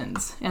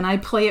suspensions and I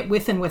play it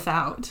with and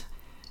without,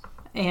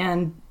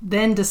 and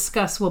then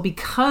discuss, well,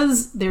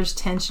 because there's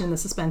tension in the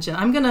suspension,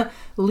 I'm going to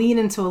lean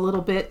into a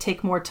little bit,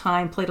 take more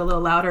time, play it a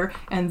little louder,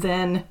 and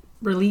then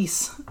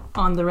release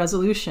on the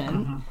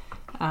resolution,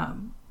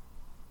 and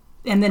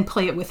then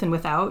play it with and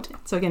without.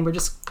 So again, we're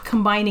just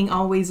combining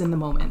always in the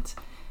moment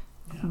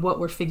what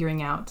we're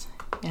figuring out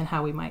and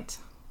how we might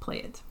play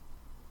it.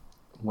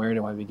 Where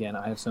do I begin?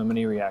 I have so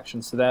many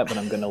reactions to that, but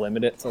I'm going to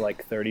limit it to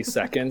 30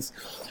 seconds,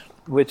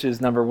 which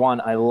is, number one,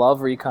 I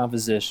love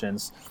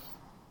recompositions.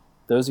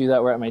 Those of you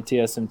that were at my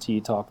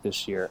TSMT talk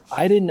this year,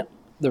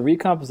 the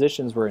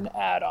recompositions were an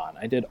add-on.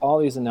 I did all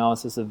these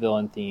analysis of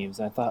villain themes,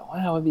 and I thought,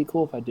 wow, it would be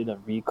cool if I did a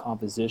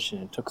recomposition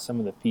and took some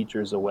of the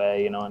features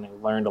away, and I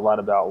learned a lot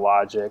about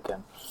logic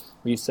and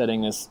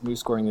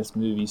rescoring this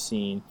movie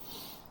scene.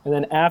 And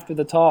then after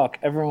the talk,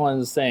 everyone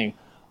was saying,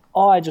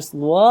 oh, I just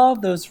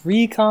love those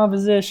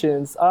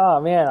recompositions.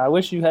 Oh, man, I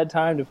wish you had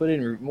time to put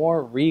in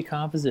more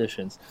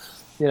recompositions.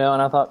 And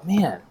I thought,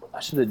 man,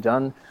 have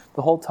done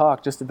the whole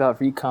talk just about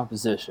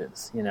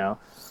recompositions, you know.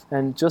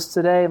 And just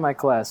today in my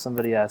class,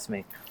 somebody asked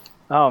me,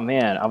 oh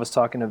man, I was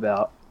talking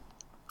about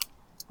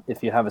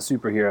if you have a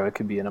superhero, it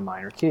could be in a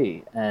minor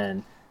key.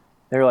 And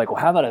they were like,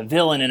 well, how about a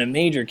villain in a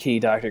major key,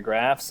 Dr.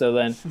 Graff? So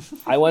then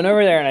I went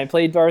over there and I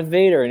played Darth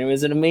Vader, and it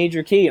was in a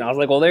major key. And I was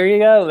like, well, there you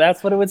go.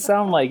 That's what it would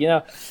sound like. You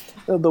know,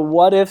 the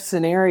what-if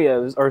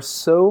scenarios are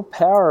so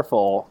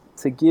powerful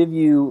to give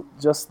you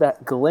just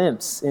that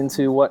glimpse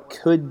into what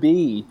could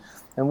be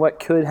and what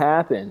could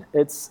happen.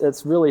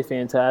 It's really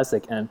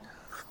fantastic. And,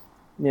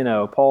 you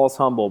know, Paul's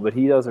humble, but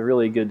he does a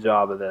really good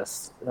job of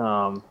this.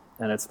 And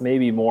it's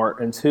maybe more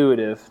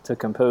intuitive to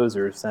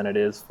composers than it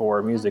is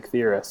for music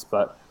theorists,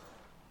 but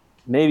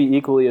maybe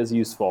equally as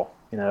useful,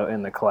 you know,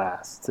 in the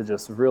class to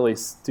just really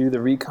do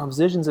the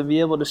recompositions and be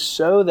able to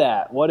show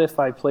that. What if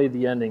I played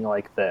the ending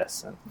like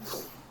this? And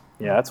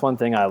yeah, that's one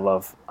thing I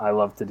love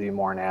to do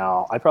more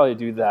now. I probably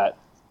do that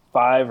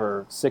 5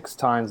 or 6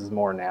 times as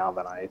more now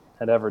than I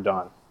had ever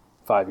done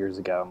 5 years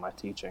ago in my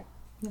teaching.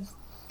 Yes.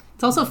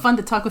 It's also fun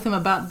to talk with him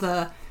about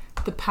the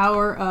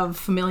power of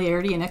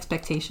familiarity and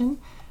expectation,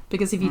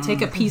 because if you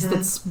take a piece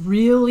that's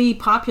really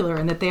popular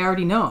and that they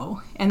already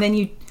know, and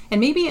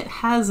maybe it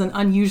has an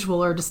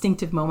unusual or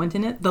distinctive moment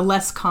in it, the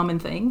less common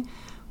thing,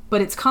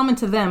 but it's common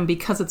to them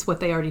because it's what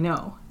they already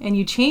know. And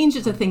you change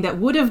it to a thing that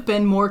would have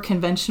been more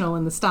conventional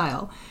in the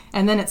style,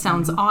 and then it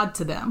sounds odd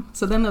to them.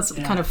 So then that's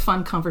kind of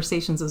fun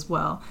conversations as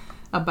well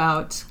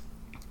about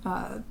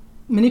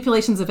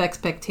manipulations of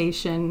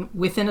expectation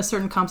within a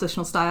certain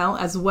compositional style,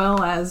 as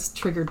well as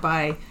triggered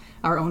by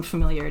our own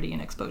familiarity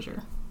and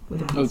exposure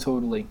with it. Oh,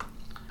 totally.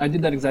 I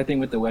did that exact thing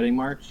with the wedding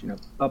march, you know,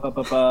 ba ba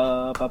ba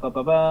ba ba ba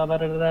ba ba ba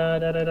da da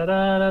da da da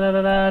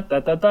da da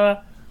da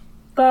da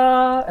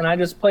da, and I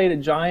just played a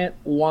giant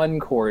 1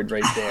 chord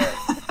right there.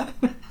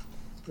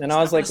 And I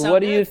was like, "What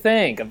do you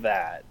think of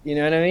that?" You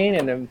know what I mean?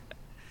 And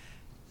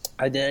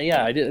I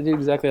did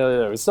exactly like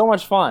that. It was so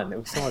much fun.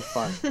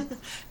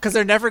 Because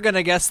they're never going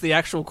to guess the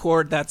actual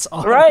chord that's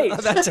on. Right,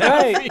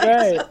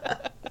 right.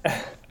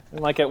 And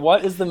like, at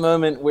what is the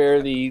moment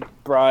where the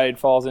bride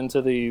falls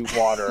into the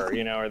water,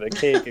 you know, or the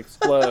cake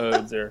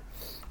explodes, or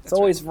it's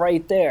always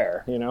right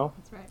there, you know?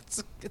 That's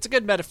right. It's a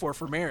good metaphor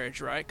for marriage,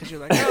 right? Because you're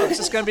like, oh, it's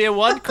just going to be a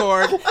 1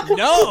 chord.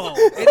 No,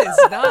 it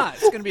is not.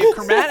 It's going to be a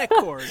chromatic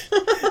chord.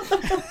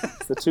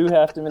 It's the 2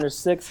 half diminished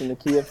 6 in the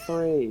key of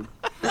 3.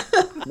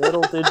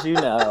 Little did you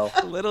know.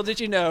 Little did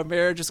you know,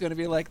 marriage is going to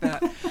be like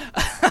that.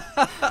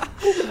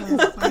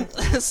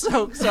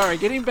 So, sorry,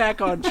 getting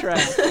back on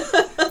track.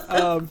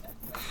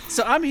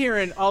 So I'm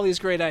hearing all these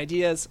great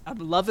ideas. I'm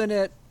loving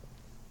it.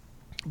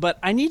 But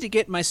I need to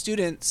get my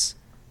students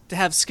to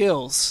have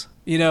skills.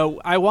 You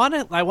know, I want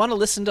to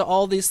listen to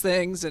all these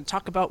things and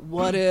talk about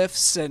what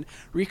ifs and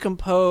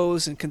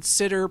recompose and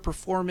consider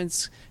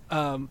performance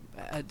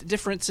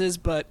differences,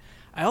 but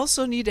I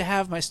also need to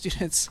have my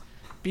students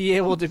be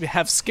able to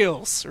have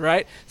skills,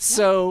 right?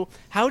 So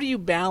how do you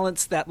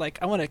balance that? Like,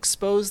 I want to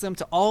expose them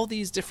to all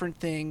these different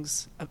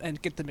things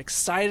and get them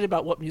excited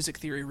about what music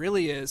theory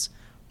really is,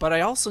 but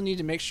I also need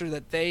to make sure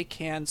that they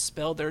can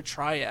spell their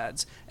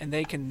triads and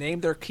they can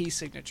name their key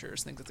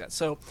signatures, things like that.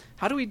 So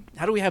how do we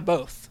have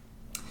both?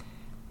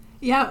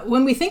 Yeah,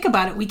 when we think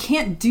about it, we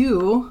can't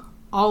do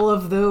all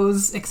of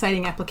those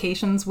exciting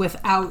applications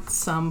without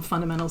some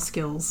fundamental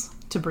skills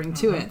to bring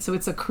to it. So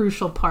it's a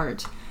crucial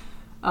part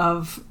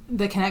of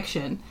the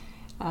connection.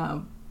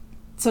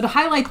 So to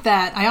highlight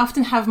that, I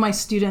often have my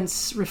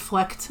students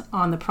reflect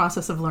on the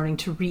process of learning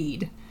to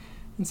read.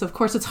 And so, of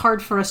course, it's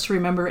hard for us to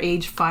remember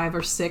age 5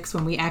 or 6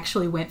 when we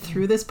actually went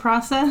through this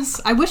process.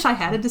 I wish I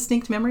had a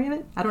distinct memory of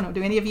it. I don't know.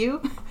 Do any of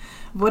you?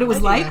 What it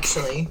was like?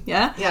 Actually.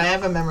 Yeah? Yeah, I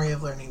have a memory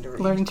of learning to read.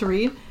 Learning to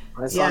read?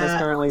 My son is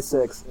currently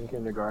 6 in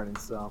kindergarten,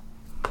 so.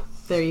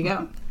 There you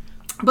go.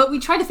 But we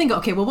tried to think,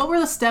 okay, well, what were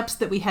the steps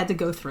that we had to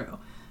go through?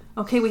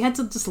 Okay, we had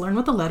to just learn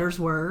what the letters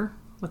were,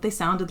 what they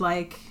sounded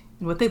like,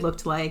 and what they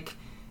looked like.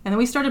 And then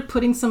we started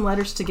putting some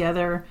letters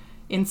together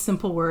in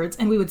simple words,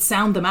 and we would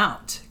sound them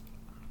out.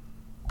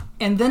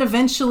 And then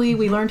eventually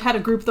we learned how to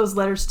group those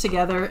letters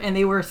together, and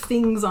they were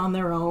things on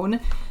their own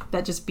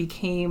that just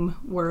became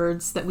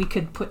words that we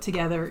could put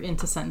together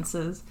into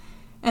sentences.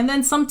 And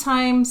then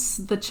sometimes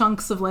the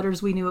chunks of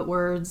letters we knew at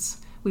words,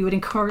 we would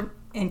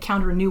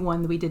encounter a new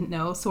one that we didn't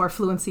know, so our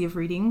fluency of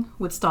reading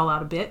would stall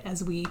out a bit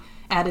as we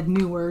added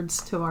new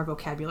words to our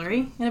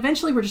vocabulary. And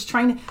eventually we're just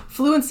trying to,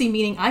 fluency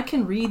meaning I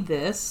can read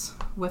this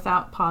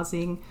without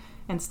pausing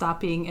and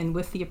stopping and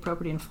with the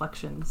appropriate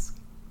inflections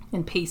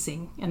and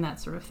pacing and that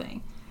sort of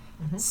thing.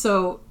 Mm-hmm.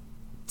 So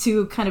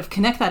to kind of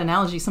connect that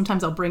analogy,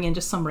 sometimes I'll bring in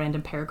just some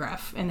random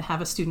paragraph and have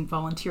a student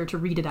volunteer to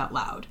read it out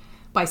loud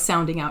by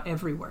sounding out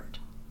every word.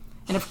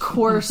 And of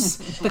course,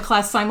 the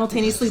class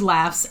simultaneously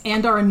laughs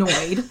and are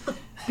annoyed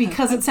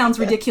because it sounds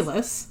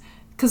ridiculous,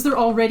 because they're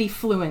already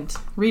fluent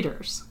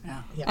readers.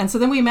 Yeah. Yeah. And so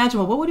then we imagine,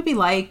 well, what would it be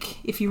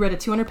like if you read a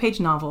 200-page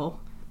novel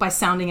by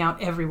sounding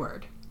out every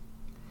word?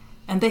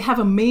 And they have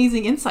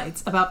amazing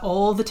insights about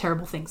all the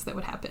terrible things that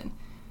would happen.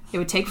 It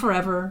would take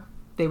forever.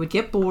 They would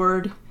get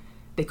bored.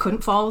 They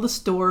couldn't follow the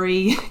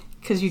story.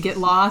 because you get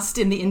lost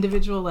in the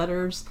individual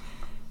letters.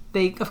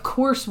 They, of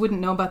course,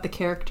 wouldn't know about the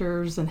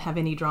characters and have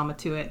any drama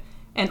to it.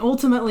 And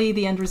ultimately,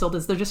 the end result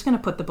is they're just going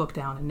to put the book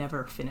down and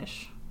never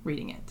finish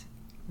reading it.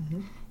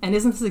 Mm-hmm. And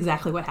isn't this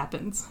exactly what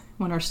happens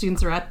when our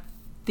students are at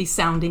the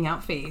sounding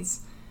out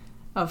phase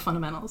of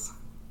fundamentals?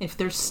 If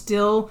they're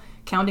still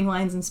counting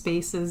lines and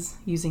spaces,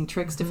 using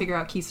tricks to figure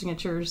out key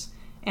signatures,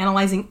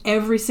 analyzing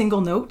every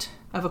single note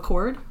of a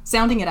chord,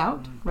 sounding it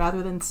out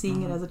rather than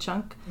seeing it as a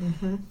chunk,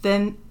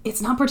 then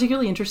it's not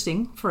particularly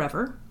interesting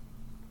forever.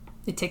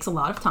 It takes a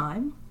lot of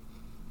time.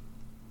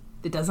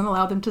 It doesn't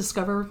allow them to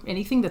discover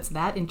anything that's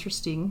that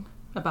interesting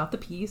about the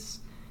piece.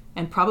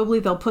 And probably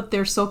they'll put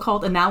their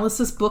so-called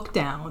analysis book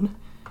down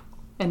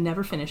and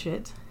never finish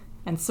it.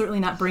 And certainly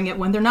not bring it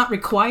when they're not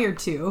required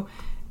to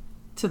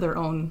their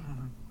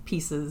own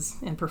pieces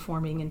and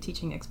performing and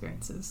teaching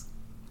experiences.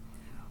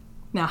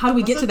 Now, how do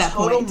we get to that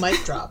point? Total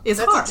mic drop. It's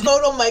That's hard. a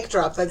total mic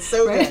drop. That's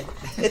so Right?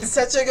 good. It's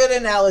such a good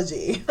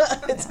analogy.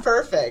 It's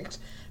perfect.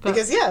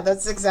 Because,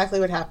 that's exactly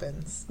what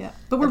happens. Yeah,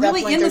 but we're At that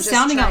really point, in the they're just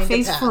sounding out trying to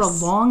phase for a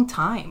pass. long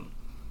time,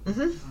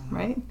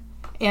 right?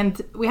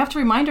 And we have to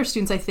remind our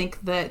students, I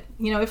think, that,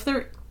 if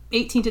they're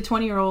 18 to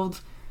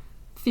 20-year-old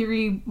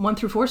Theory 1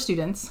 through 4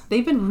 students,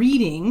 they've been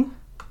reading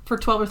for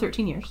 12 or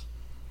 13 years.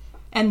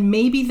 And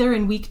maybe they're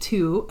in week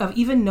 2 of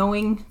even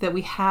knowing that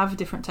we have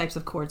different types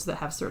of chords that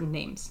have certain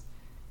names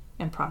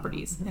and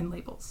properties and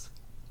labels.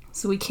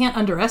 So we can't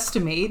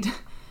underestimate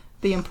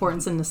the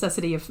importance and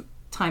necessity of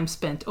time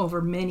spent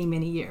over many,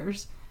 many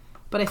years.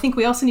 But I think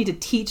we also need to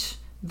teach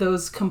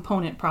those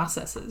component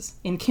processes.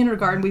 In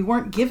kindergarten, we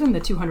weren't given the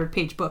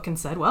 200-page book and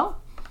said,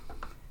 well,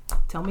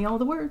 tell me all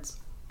the words.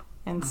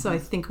 And so I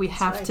think we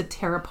have to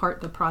tear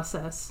apart the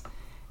process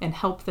and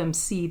help them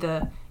see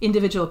the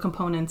individual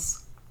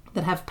components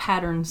that have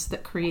patterns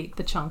that create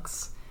the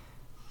chunks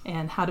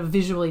and how to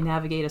visually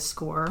navigate a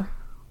score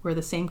where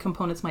the same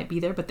components might be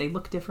there, but they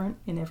look different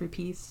in every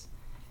piece.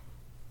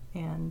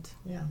 And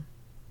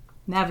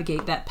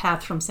navigate that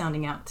path from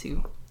sounding out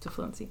to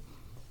fluency.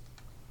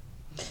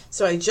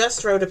 So I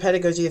just wrote a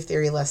pedagogy of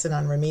theory lesson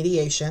on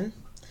remediation.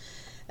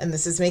 And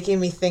this is making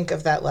me think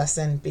of that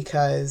lesson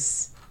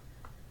because,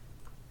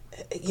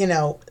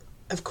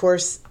 of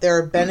course, there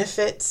are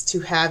benefits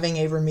to having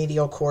a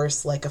remedial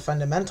course like a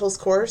fundamentals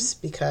course,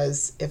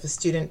 because if a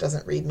student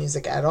doesn't read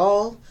music at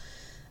all,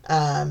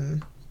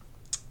 then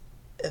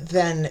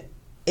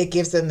it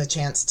gives them the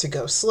chance to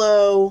go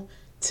slow,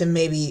 to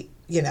maybe,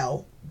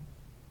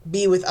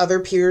 be with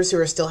other peers who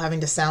are still having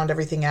to sound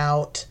everything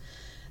out,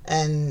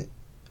 and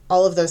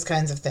all of those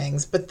kinds of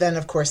things. But then,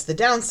 of course, the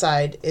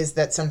downside is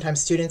that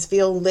sometimes students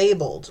feel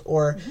labeled,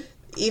 or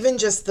even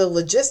just the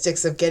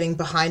logistics of getting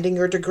behind in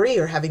your degree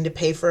or having to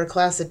pay for a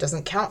class that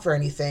doesn't count for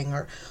anything,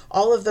 or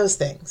all of those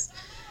things.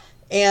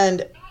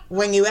 And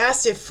when you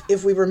asked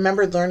if we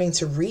remembered learning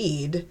to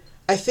read,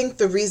 I think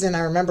the reason I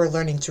remember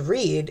learning to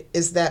read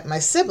is that my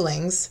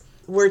siblings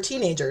were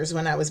teenagers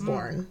when I was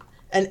born.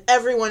 And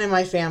everyone in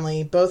my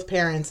family, both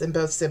parents and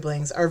both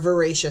siblings, are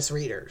voracious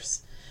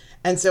readers.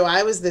 And so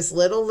I was this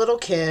little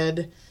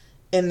kid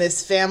in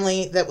this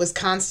family that was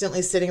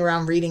constantly sitting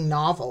around reading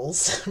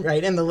novels,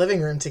 right, in the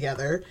living room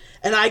together,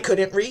 and I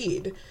couldn't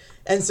read.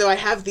 And so I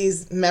have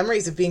these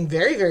memories of being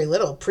very, very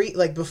little,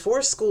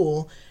 before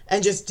school,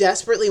 and just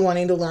desperately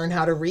wanting to learn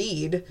how to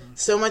read,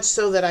 so much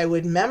so that I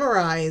would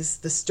memorize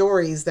the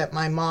stories that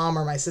my mom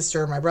or my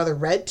sister or my brother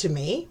read to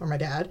me, or my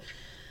dad.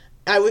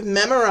 I would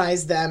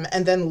memorize them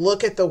and then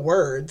look at the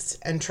words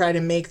and try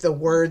to make the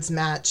words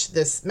match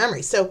this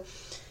memory. So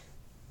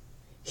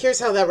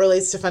here's how that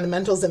relates to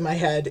fundamentals in my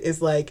head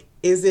is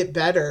is it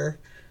better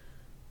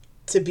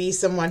to be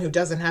someone who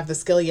doesn't have the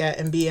skill yet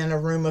and be in a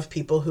room of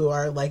people who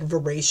are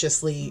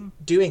voraciously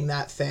doing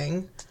that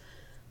thing?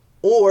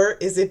 Or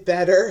is it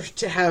better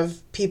to have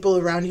people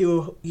around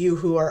you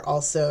who are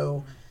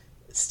also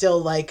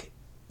still I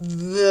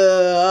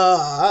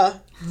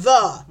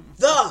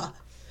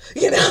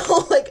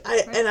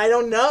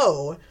don't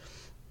know.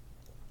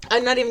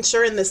 I'm not even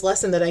sure in this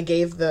lesson that I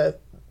gave the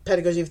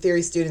pedagogy of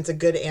theory students a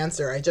good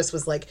answer. I just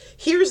was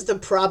here's the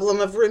problem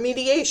of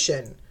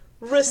remediation.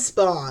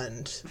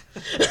 Respond.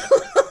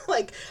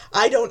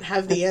 I don't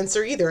have the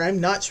answer either. I'm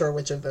not sure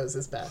which of those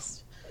is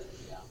best.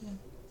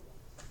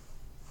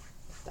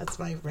 That's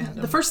my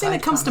random. The first thing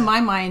that comes to my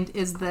mind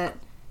is that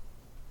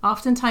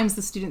oftentimes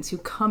the students who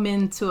come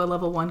into a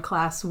level 1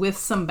 class with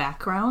some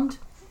background,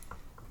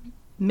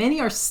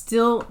 many are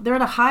they're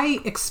at a high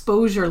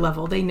exposure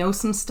level. They know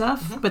some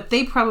stuff, but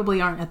they probably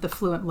aren't at the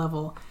fluent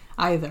level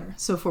either.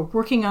 So if we're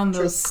working on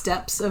those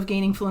steps of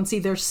gaining fluency,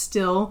 they're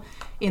still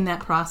in that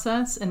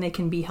process, and they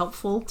can be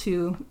helpful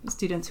to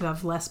students who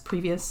have less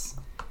previous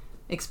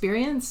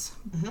experience.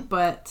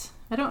 But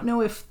I don't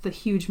know if the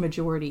huge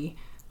majority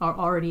are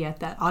already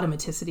at that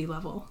automaticity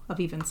level of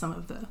even some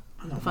of the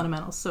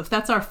fundamentals. So if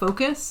that's our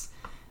focus,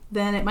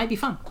 then it might be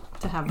fun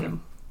to have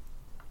them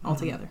all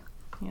together.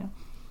 Yeah,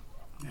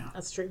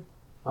 that's true.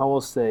 I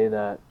will say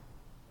that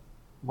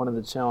one of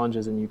the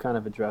challenges, and you kind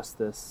of addressed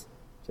this,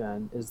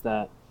 Jen, is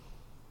that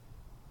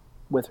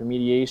with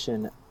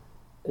remediation,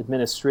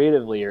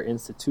 administratively or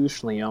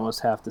institutionally, you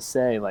almost have to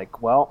say,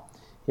 like, well,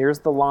 here's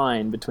the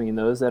line between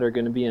those that are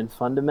going to be in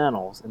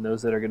fundamentals and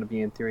those that are going to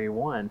be in Theory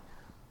 1.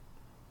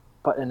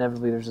 But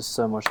inevitably, there's just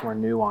so much more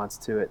nuance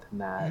to it than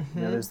that.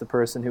 You know, there's the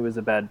person who was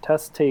a bad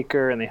test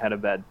taker and they had a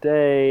bad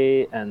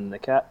day and the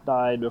cat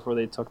died before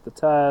they took the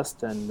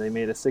test and they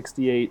made a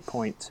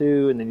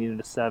 68.2 and they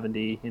needed a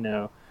 70, you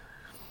know.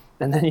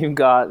 And then you've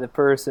got the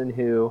person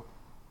who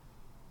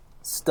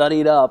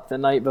studied up the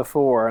night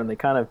before and they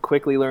kind of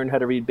quickly learned how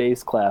to read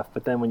bass clef,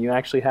 but then when you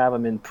actually have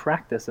them in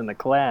practice in the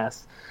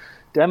class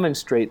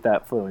demonstrate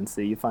that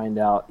fluency, you find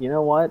out, you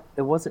know what,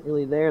 it wasn't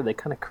really there. They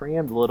kind of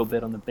crammed a little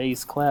bit on the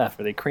bass clef,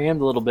 or they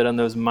crammed a little bit on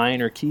those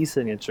minor key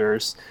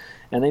signatures,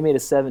 and they made a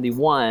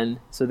 71,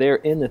 so they're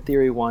in the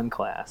Theory 1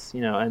 class,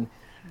 you know, and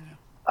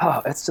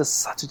it's just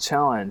such a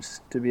challenge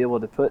to be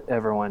able to put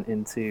everyone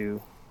into,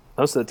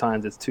 most of the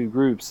times it's 2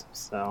 groups,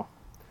 so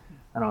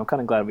I don't know, I'm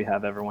kind of glad we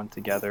have everyone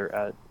together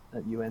at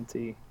UNT.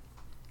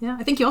 Yeah,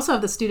 I think you also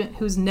have the student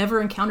who's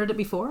never encountered it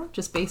before,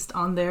 just based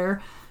on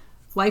their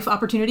life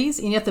opportunities,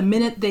 and yet the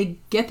minute they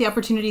get the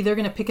opportunity, they're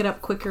going to pick it up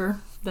quicker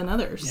than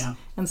others. Yeah.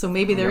 And so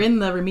maybe they're in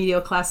the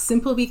remedial class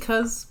simply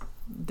because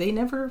they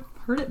never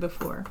heard it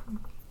before.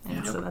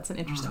 And so that's an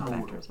interesting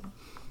factor as well.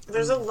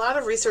 There's a lot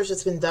of research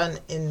that's been done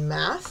in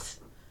math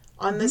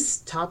on this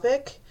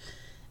topic,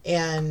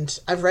 and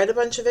I've read a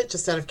bunch of it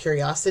just out of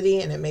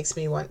curiosity, and it makes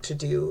me want to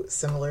do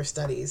similar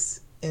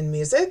studies in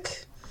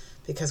music,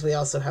 because we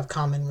also have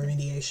common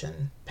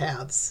remediation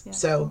paths. Yeah.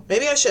 So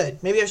maybe I should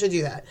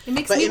do that. It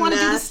makes me want to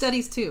do the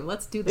studies too.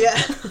 Let's do that.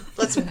 Yeah,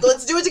 let's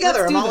do it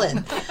together. I'm all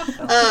in.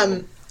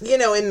 You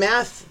know, in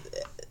math,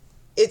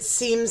 it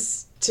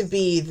seems to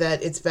be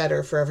that it's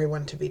better for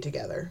everyone to be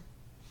together.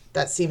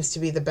 That seems to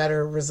be the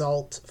better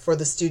result for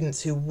the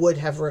students who would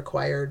have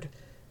required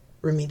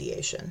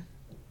remediation.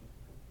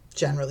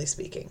 Generally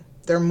speaking,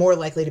 they're more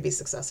likely to be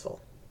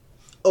successful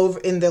over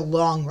in the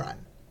long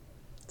run.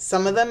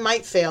 Some of them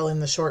might fail in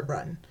the short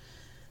run,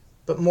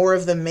 but more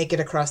of them make it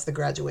across the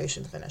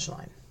graduation finish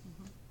line.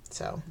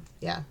 So,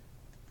 yeah.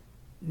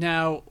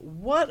 Now,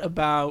 what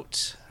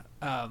about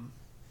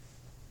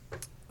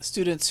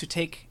students who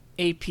take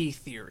AP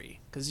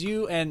theory? Because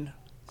you and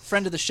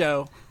friend of the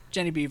show,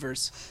 Jenny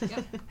Beavers,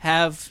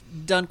 have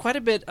done quite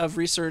a bit of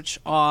research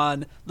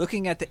on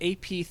looking at the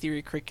AP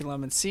theory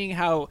curriculum and seeing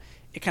how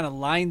it kind of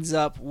lines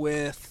up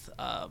with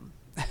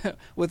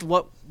with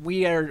what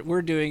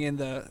we're doing in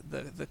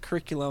the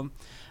curriculum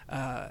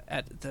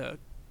at the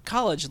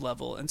college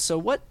level. And so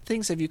what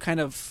things have you kind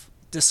of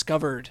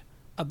discovered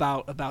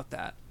about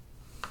that?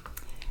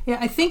 Yeah,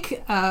 I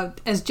think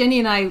as Jenny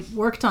and I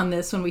worked on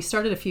this when we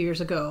started a few years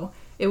ago,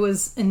 it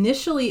was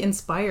initially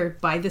inspired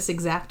by this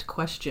exact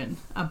question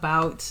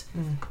about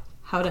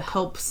how to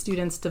help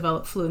students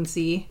develop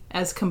fluency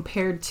as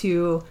compared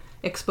to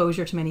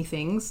exposure to many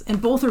things.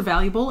 And both are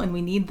valuable and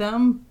we need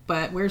them,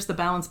 but where's the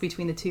balance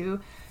between the two?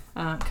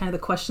 Kind of the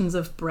questions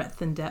of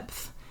breadth and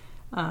depth.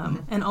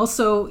 And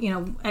also, you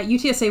know, at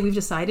UTSA we've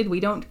decided we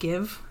don't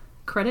give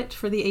credit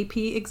for the AP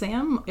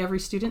exam. Every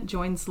student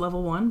joins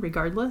level 1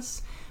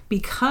 regardless,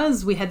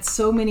 because we had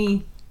so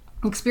many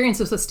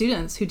experiences with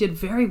students who did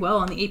very well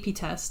on the AP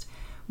test,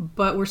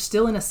 but were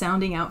still in a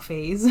sounding out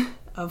phase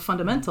of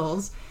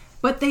fundamentals,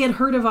 but they had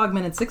heard of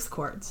augmented sixth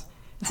chords.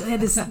 So they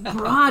had this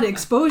broad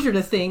exposure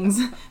to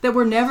things that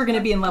were never going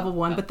to be in level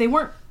 1, but they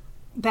weren't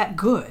that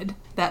good,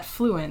 that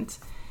fluent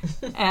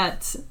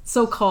at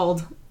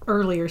so-called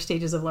earlier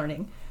stages of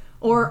learning.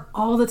 Or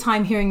all the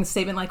time hearing the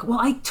statement like, well,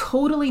 I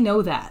totally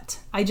know that.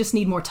 I just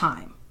need more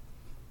time.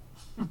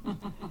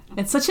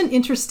 It's such an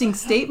interesting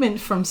statement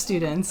from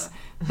students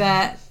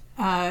that,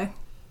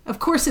 of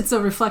course, it's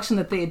a reflection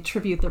that they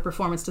attribute their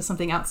performance to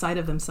something outside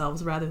of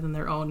themselves rather than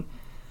their own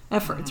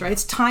efforts, right?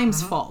 It's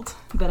time's fault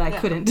that I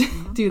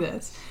couldn't do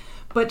this.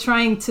 But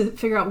trying to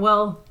figure out,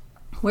 well,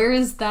 where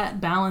is that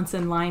balance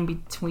and line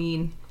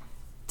between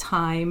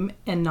time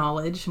and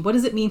knowledge? What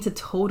does it mean to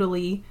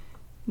totally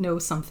know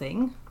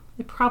something?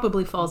 It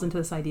probably falls into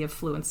this idea of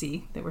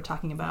fluency that we're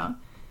talking about.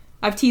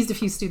 I've teased a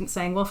few students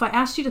saying, well, if I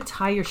asked you to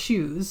tie your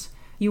shoes,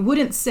 you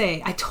wouldn't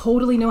say, I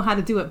totally know how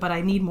to do it, but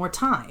I need more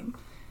time.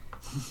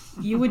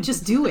 You would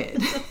just do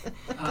it.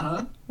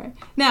 Right?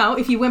 Now,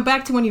 if you went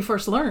back to when you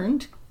first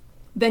learned,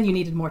 then you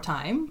needed more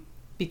time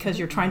because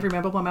you're trying to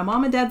remember what my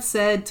mom and dad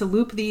said to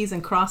loop these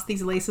and cross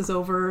these laces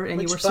over,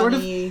 and you were sort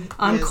of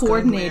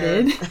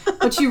uncoordinated,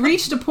 but you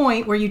reached a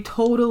point where you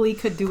totally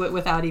could do it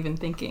without even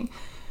thinking.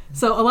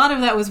 So a lot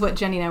of that was what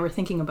Jenny and I were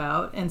thinking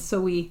about. And so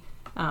we,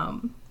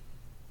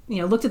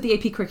 looked at the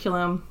AP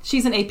curriculum.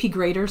 She's an AP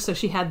grader, so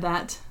she had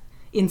that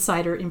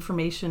insider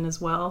information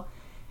as well.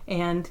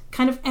 And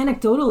kind of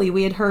anecdotally,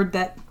 we had heard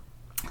that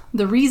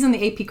the reason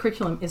the AP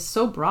curriculum is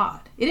so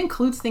broad, it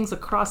includes things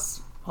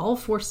across all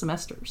 4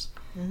 semesters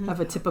of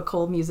a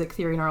typical music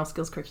theory and oral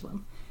skills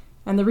curriculum.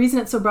 And the reason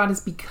it's so broad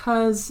is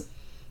because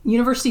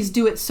universities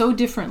do it so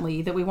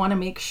differently that we want to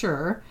make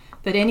sure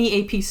that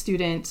any AP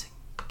student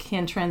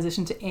can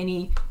transition to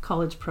any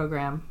college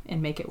program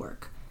and make it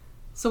work.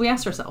 So we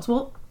asked ourselves,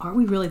 well, are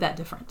we really that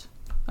different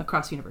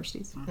across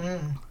universities?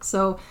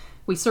 So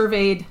we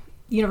surveyed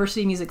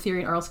university music theory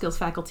and oral skills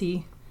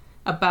faculty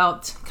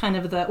about kind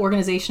of the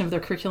organization of their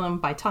curriculum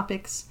by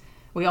topics.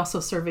 We also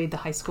surveyed the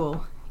high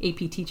school AP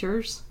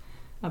teachers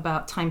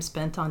about time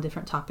spent on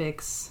different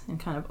topics and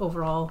kind of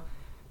overall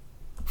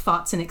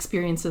thoughts and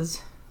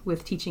experiences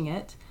with teaching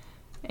it.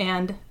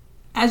 And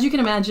as you can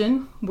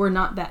imagine, we're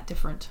not that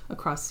different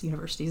across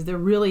universities. There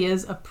really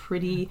is a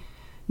pretty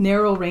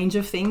narrow range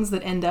of things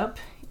that end up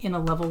in a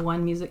level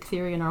 1 music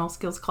theory and oral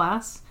skills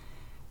class.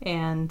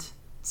 And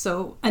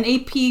so an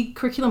AP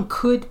curriculum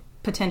could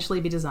potentially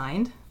be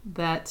designed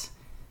that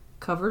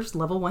covers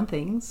level 1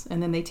 things,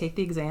 and then they take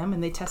the exam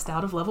and they test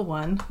out of level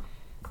 1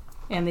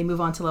 and they move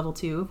on to level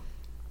 2.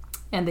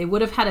 And they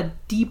would have had a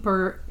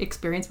deeper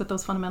experience with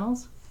those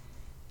fundamentals.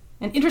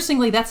 And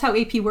interestingly, that's how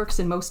AP works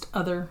in most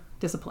other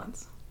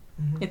disciplines.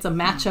 Mm-hmm. It's a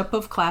matchup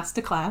of class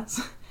to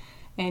class,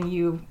 and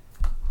you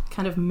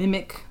kind of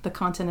mimic the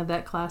content of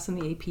that class in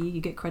the AP.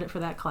 You get credit for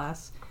that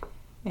class,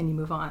 and you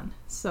move on.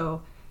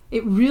 So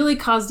it really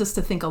caused us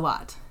to think a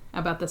lot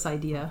about this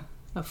idea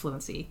of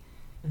fluency.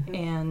 Mm-hmm.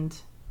 And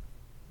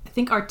I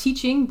think our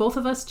teaching, both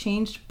of us,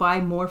 changed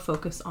by more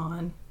focus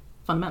on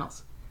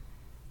fundamentals.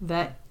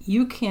 That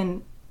you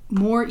can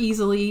more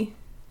easily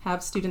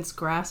have students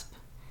grasp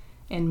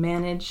and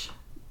manage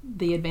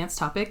the advanced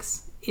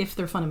topics if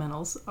their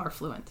fundamentals are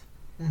fluent.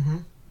 Mm-hmm.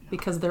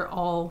 Because they're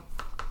all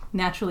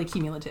naturally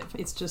cumulative.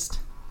 It's just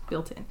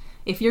built in.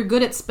 If you're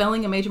good at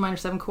spelling a major minor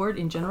 7 chord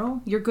in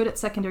general, you're good at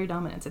secondary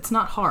dominance. It's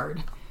not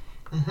hard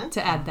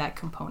to add that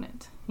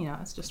component.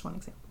 It's just one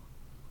example.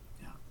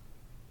 Yeah.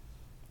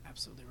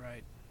 Absolutely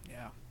right.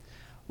 Yeah.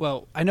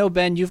 Well, I know,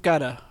 Ben, you've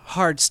got a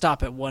hard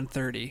stop at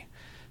 1:30.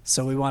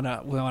 So we want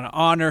to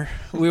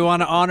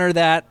honor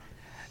that.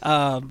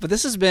 But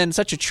this has been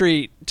such a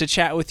treat to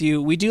chat with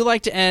you. We do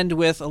like to end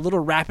with a little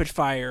rapid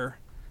fire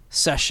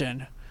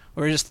session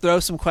where we just throw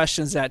some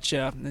questions at you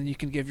and then you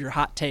can give your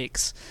hot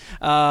takes.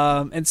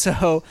 And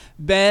so,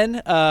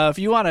 Ben, if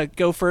you want to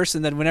go first,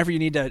 and then whenever you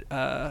need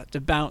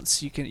to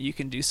bounce, you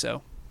can do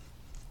so.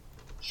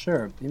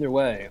 Sure. Either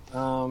way.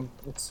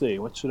 Let's see.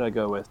 What should I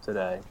go with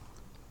today?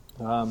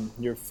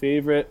 Your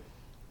favorite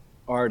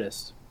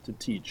artist to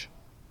teach?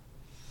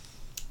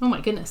 Oh my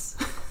goodness.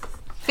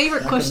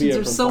 Favorite questions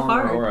are so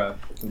hard. Or a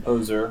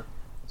composer.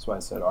 That's why I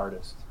said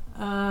artist.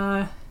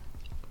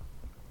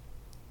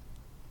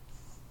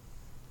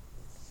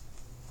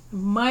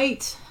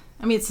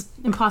 It's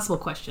an impossible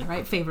question,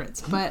 right?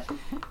 Favorites. But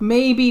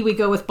maybe we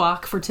go with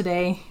Bach for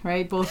today,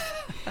 right?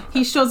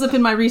 He shows up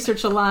in my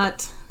research a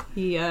lot.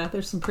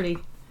 There's some pretty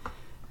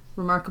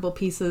remarkable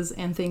pieces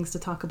and things to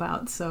talk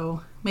about.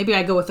 So maybe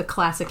I go with the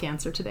classic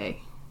answer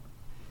today.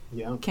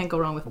 Yeah. Can't go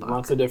wrong with Bach.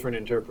 Lots of different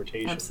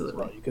interpretations.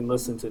 Absolutely. As well. You can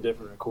listen to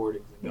different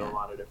recordings and go a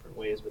lot of different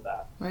ways with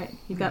that. Right.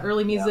 You've got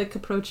early music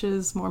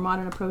approaches, more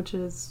modern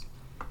approaches,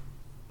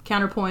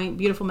 counterpoint,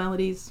 beautiful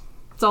melodies.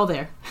 It's all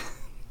there.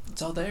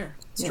 It's all there.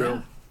 It's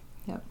true.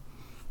 Yep.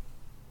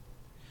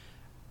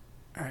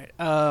 All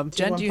right.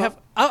 Jen, do you have...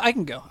 Oh, I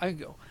can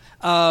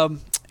go.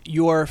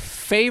 Your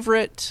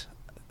favorite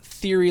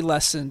theory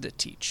lesson to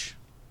teach?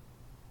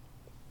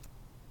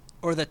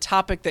 Or the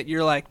topic that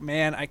you're like,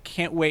 man, I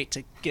can't wait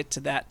to get to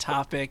that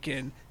topic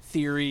in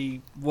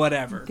theory,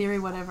 whatever. Theory,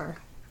 whatever.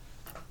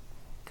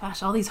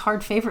 Gosh, all these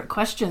hard favorite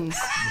questions.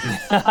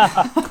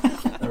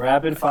 The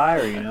rapid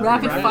fire,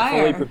 Rapid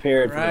fire. Fully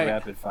prepared for the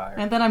rapid fire.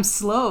 And then I'm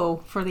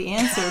slow for the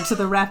answer to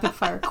the rapid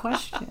fire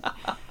question.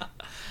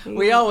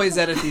 We always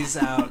edit these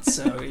out,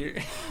 so you're...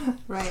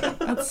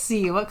 Right. Let's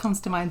see. What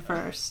comes to mind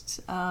first?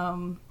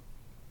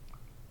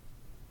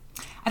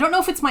 I don't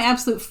know if it's my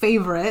absolute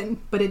favorite,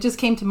 but it just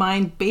came to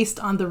mind based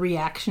on the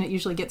reaction it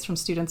usually gets from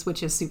students,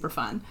 which is super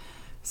fun.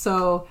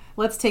 So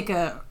let's take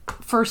a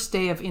first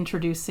day of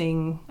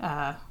introducing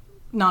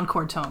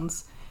non-chord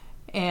tones.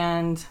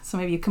 And so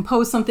maybe you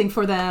compose something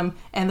for them,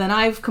 and then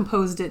I've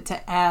composed it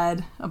to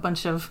add a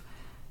bunch of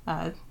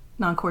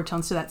non-chord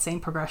tones to that same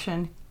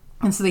progression.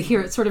 And so they hear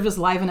it sort of just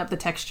liven up the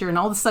texture, and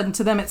all of a sudden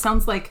to them it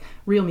sounds like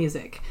real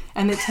music.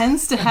 And it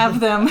tends to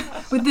have them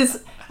with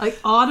this like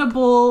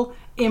audible,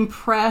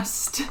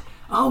 impressed,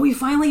 oh, we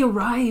finally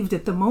arrived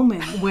at the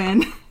moment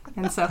when...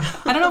 And so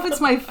I don't know if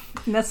it's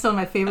necessarily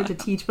my favorite to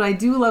teach, but I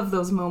do love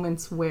those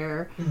moments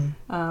where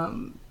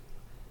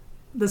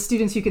the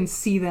students, you can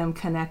see them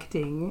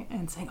connecting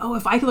and saying, oh,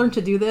 if I learn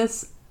to do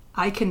this,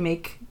 I can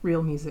make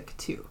real music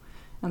too.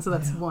 And so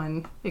that's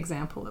one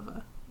example of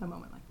a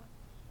moment like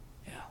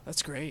that. Yeah,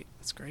 that's great.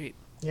 That's great.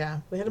 Yeah,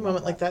 we had a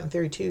moment like that in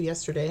Theory 2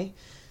 yesterday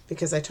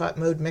because I taught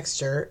mode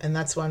mixture, and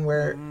that's one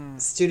where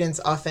students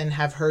often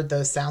have heard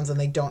those sounds and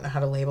they don't know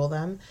how to label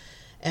them.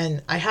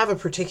 And I have a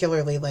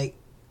particularly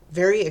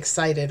very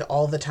excited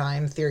all the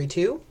time Theory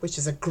 2, which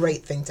is a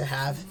great thing to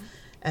have.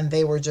 And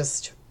they were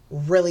just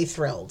really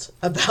thrilled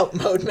about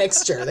mode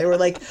mixture. They were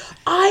like,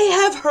 I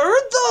have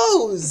heard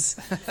those.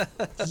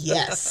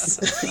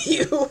 Yes,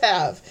 you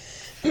have.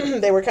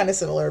 They were kind of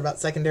similar about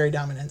secondary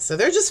dominance. So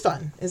they're just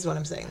fun, is what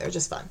I'm saying. They're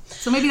just fun.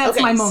 So maybe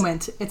that's my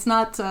moment. It's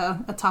not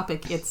a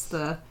topic. It's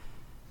the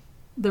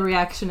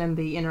reaction and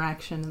the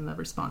interaction and the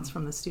response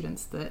from the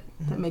students that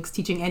makes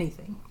teaching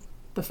anything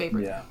the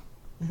favorite. Yeah.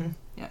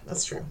 Yeah,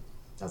 That's true.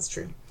 That's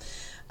true.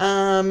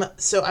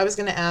 So I was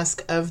going to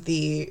ask, of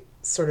the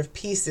sort of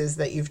pieces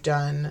that you've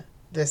done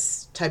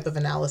this type of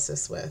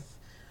analysis with,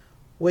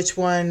 which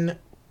one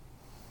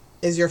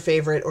is your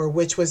favorite, or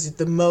which was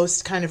the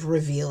most kind of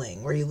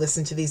revealing, where you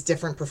listened to these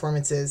different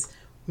performances,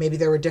 maybe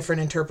there were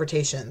different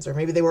interpretations, or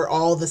maybe they were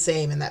all the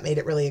same and that made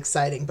it really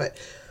exciting, but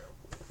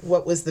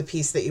what was the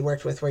piece that you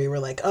worked with where you were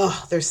like,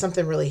 oh, there's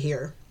something really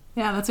here?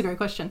 Yeah, that's a great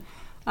question.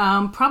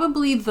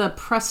 Probably the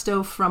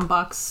Presto from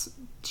Bach's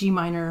G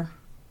minor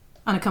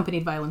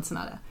unaccompanied violin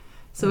sonata.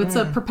 So it's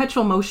a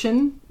perpetual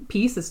motion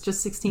piece. It's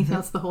just 16th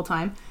notes the whole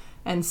time.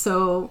 And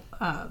so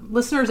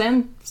listeners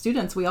and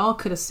students, we all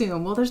could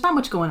assume, well, there's not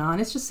much going on.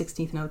 It's just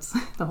 16th notes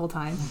the whole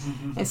time,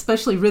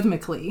 especially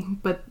rhythmically.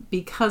 But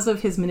because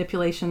of his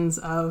manipulations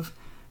of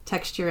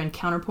texture and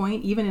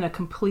counterpoint, even in a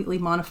completely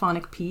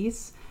monophonic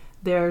piece,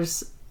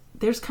 there's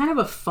kind of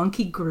a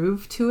funky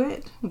groove to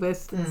it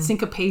with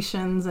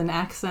syncopations and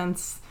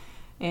accents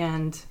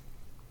and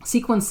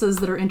sequences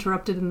that are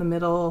interrupted in the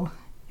middle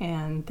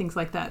and things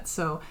like that.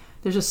 So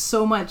there's just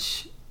so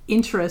much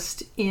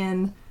interest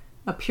in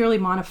a purely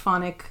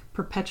monophonic,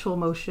 perpetual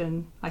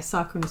motion,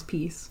 isochronous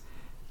piece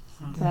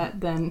that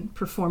then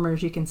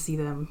performers, you can see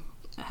them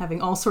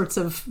having all sorts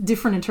of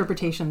different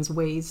interpretations,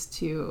 ways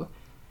to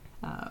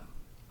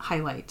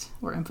highlight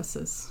or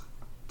emphasize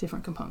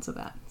different components of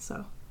that.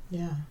 So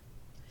yeah.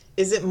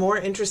 Is it more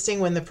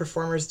interesting when the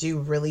performers do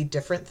really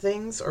different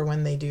things or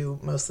when they do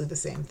mostly the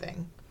same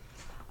thing?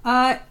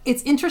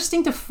 It's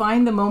interesting to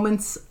find the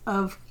moments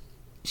of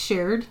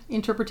shared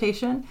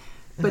interpretation.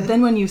 But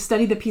then when you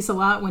study the piece a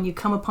lot, when you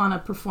come upon a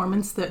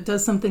performance that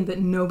does something that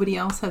nobody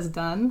else has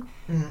done,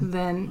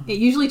 then it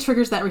usually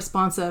triggers that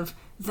response of,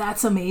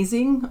 that's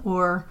amazing,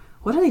 or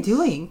what are they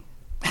doing?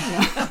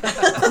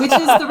 Which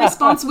is the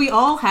response we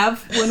all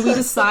have when we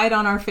decide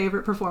on our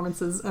favorite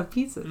performances of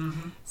pieces.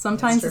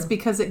 Sometimes it's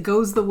because it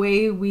goes the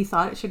way we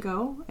thought it should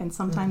go, and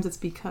sometimes it's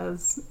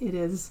because it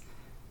is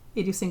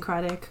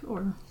idiosyncratic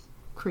or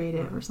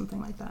creative or something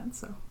like that.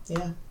 So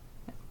yeah.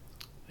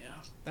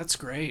 That's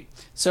great.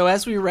 So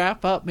as we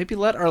wrap up, maybe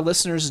let our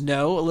listeners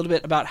know a little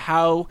bit about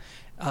how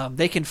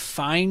they can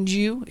find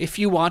you if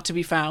you want to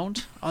be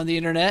found on the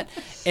internet,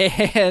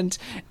 and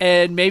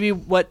maybe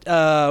what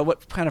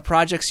kind of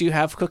projects you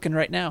have cooking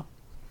right now.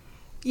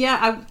 Yeah,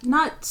 I'm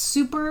not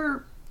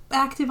super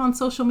active on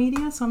social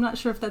media, so I'm not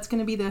sure if that's going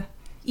to be the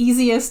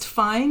easiest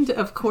find.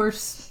 Of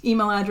course,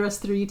 email address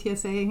through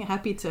UTSA.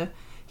 Happy to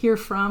hear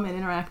from and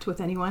interact with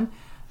anyone.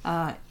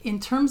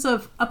 In terms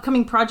of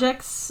upcoming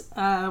projects,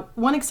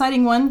 one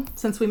exciting one,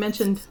 since we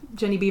mentioned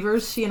Jenny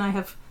Beavers, she and I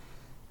have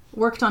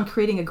worked on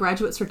creating a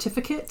graduate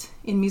certificate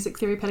in music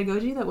theory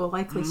pedagogy that will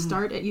likely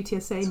start at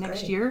UTSA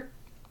next year.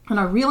 And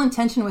our real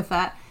intention with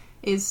that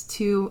is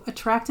to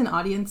attract an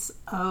audience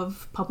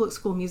of public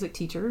school music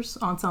teachers,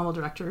 ensemble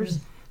directors,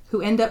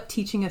 who end up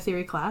teaching a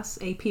theory class,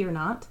 AP or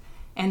not.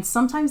 And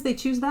sometimes they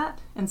choose that,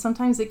 and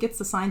sometimes it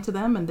gets assigned to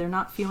them and they're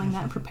not feeling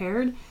that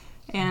prepared.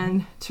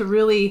 And to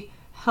really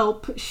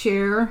help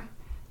share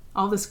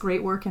all this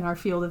great work in our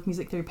field of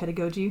music theory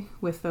pedagogy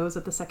with those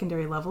at the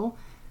secondary level.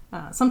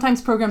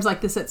 Sometimes programs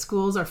like this at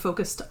schools are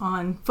focused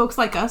on folks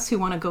like us who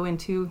want to go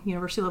into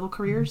university level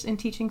careers in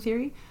teaching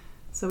theory.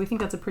 So we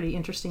think that's a pretty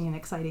interesting and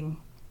exciting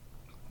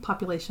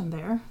population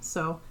there.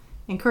 So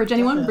encourage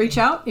anyone, reach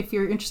out if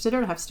you're interested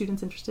or have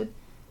students interested.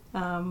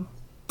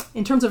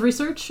 In terms of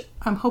research,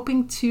 I'm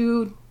hoping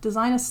to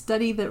design a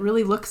study that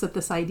really looks at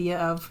this idea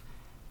of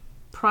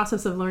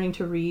process of learning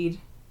to read,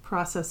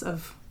 process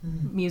of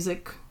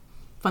music,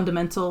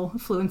 fundamental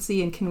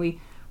fluency, and can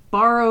we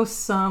borrow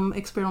some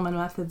experimental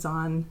methods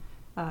on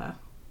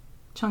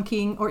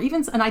chunking, or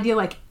even an idea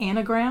like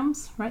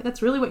anagrams, right?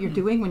 That's really what you're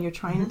doing when you're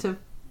trying to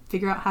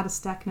figure out how to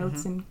stack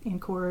notes in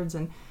chords,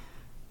 and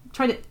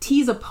try to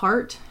tease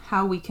apart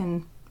how we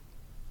can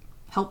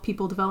help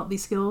people develop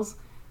these skills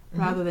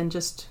rather than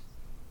just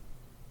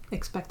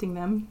expecting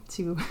them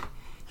to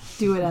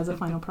do it as a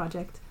final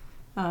project.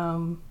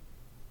 In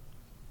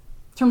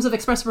terms of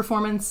expressive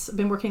performance, I've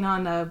been working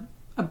on a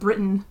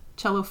Britten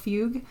cello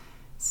fugue,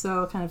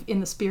 so kind of in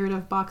the spirit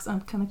of Bach's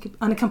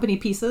unaccompanied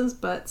pieces,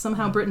 but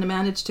somehow Britten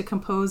managed to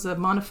compose a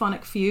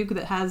monophonic fugue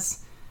that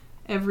has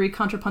every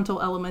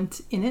contrapuntal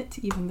element in it,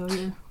 even though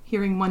you're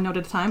hearing one note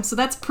at a time. So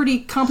that's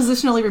pretty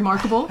compositionally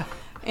remarkable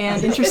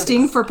and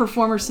interesting for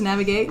performers to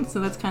navigate. So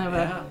that's kind of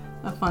a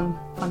fun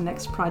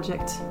next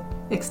project,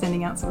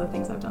 extending out some of the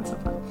things I've done so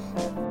far.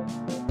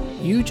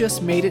 You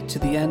just made it to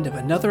the end of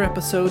another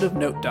episode of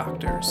Note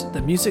Doctors,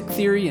 the music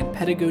theory and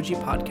pedagogy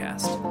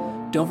podcast.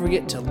 Don't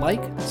forget to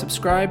like,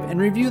 subscribe,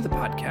 and review the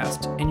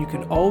podcast, and you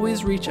can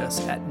always reach us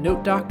at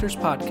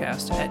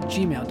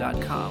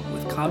notedoctorspodcast@gmail.com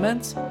with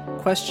comments,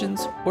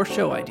 questions, or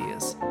show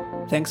ideas.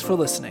 Thanks for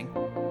listening.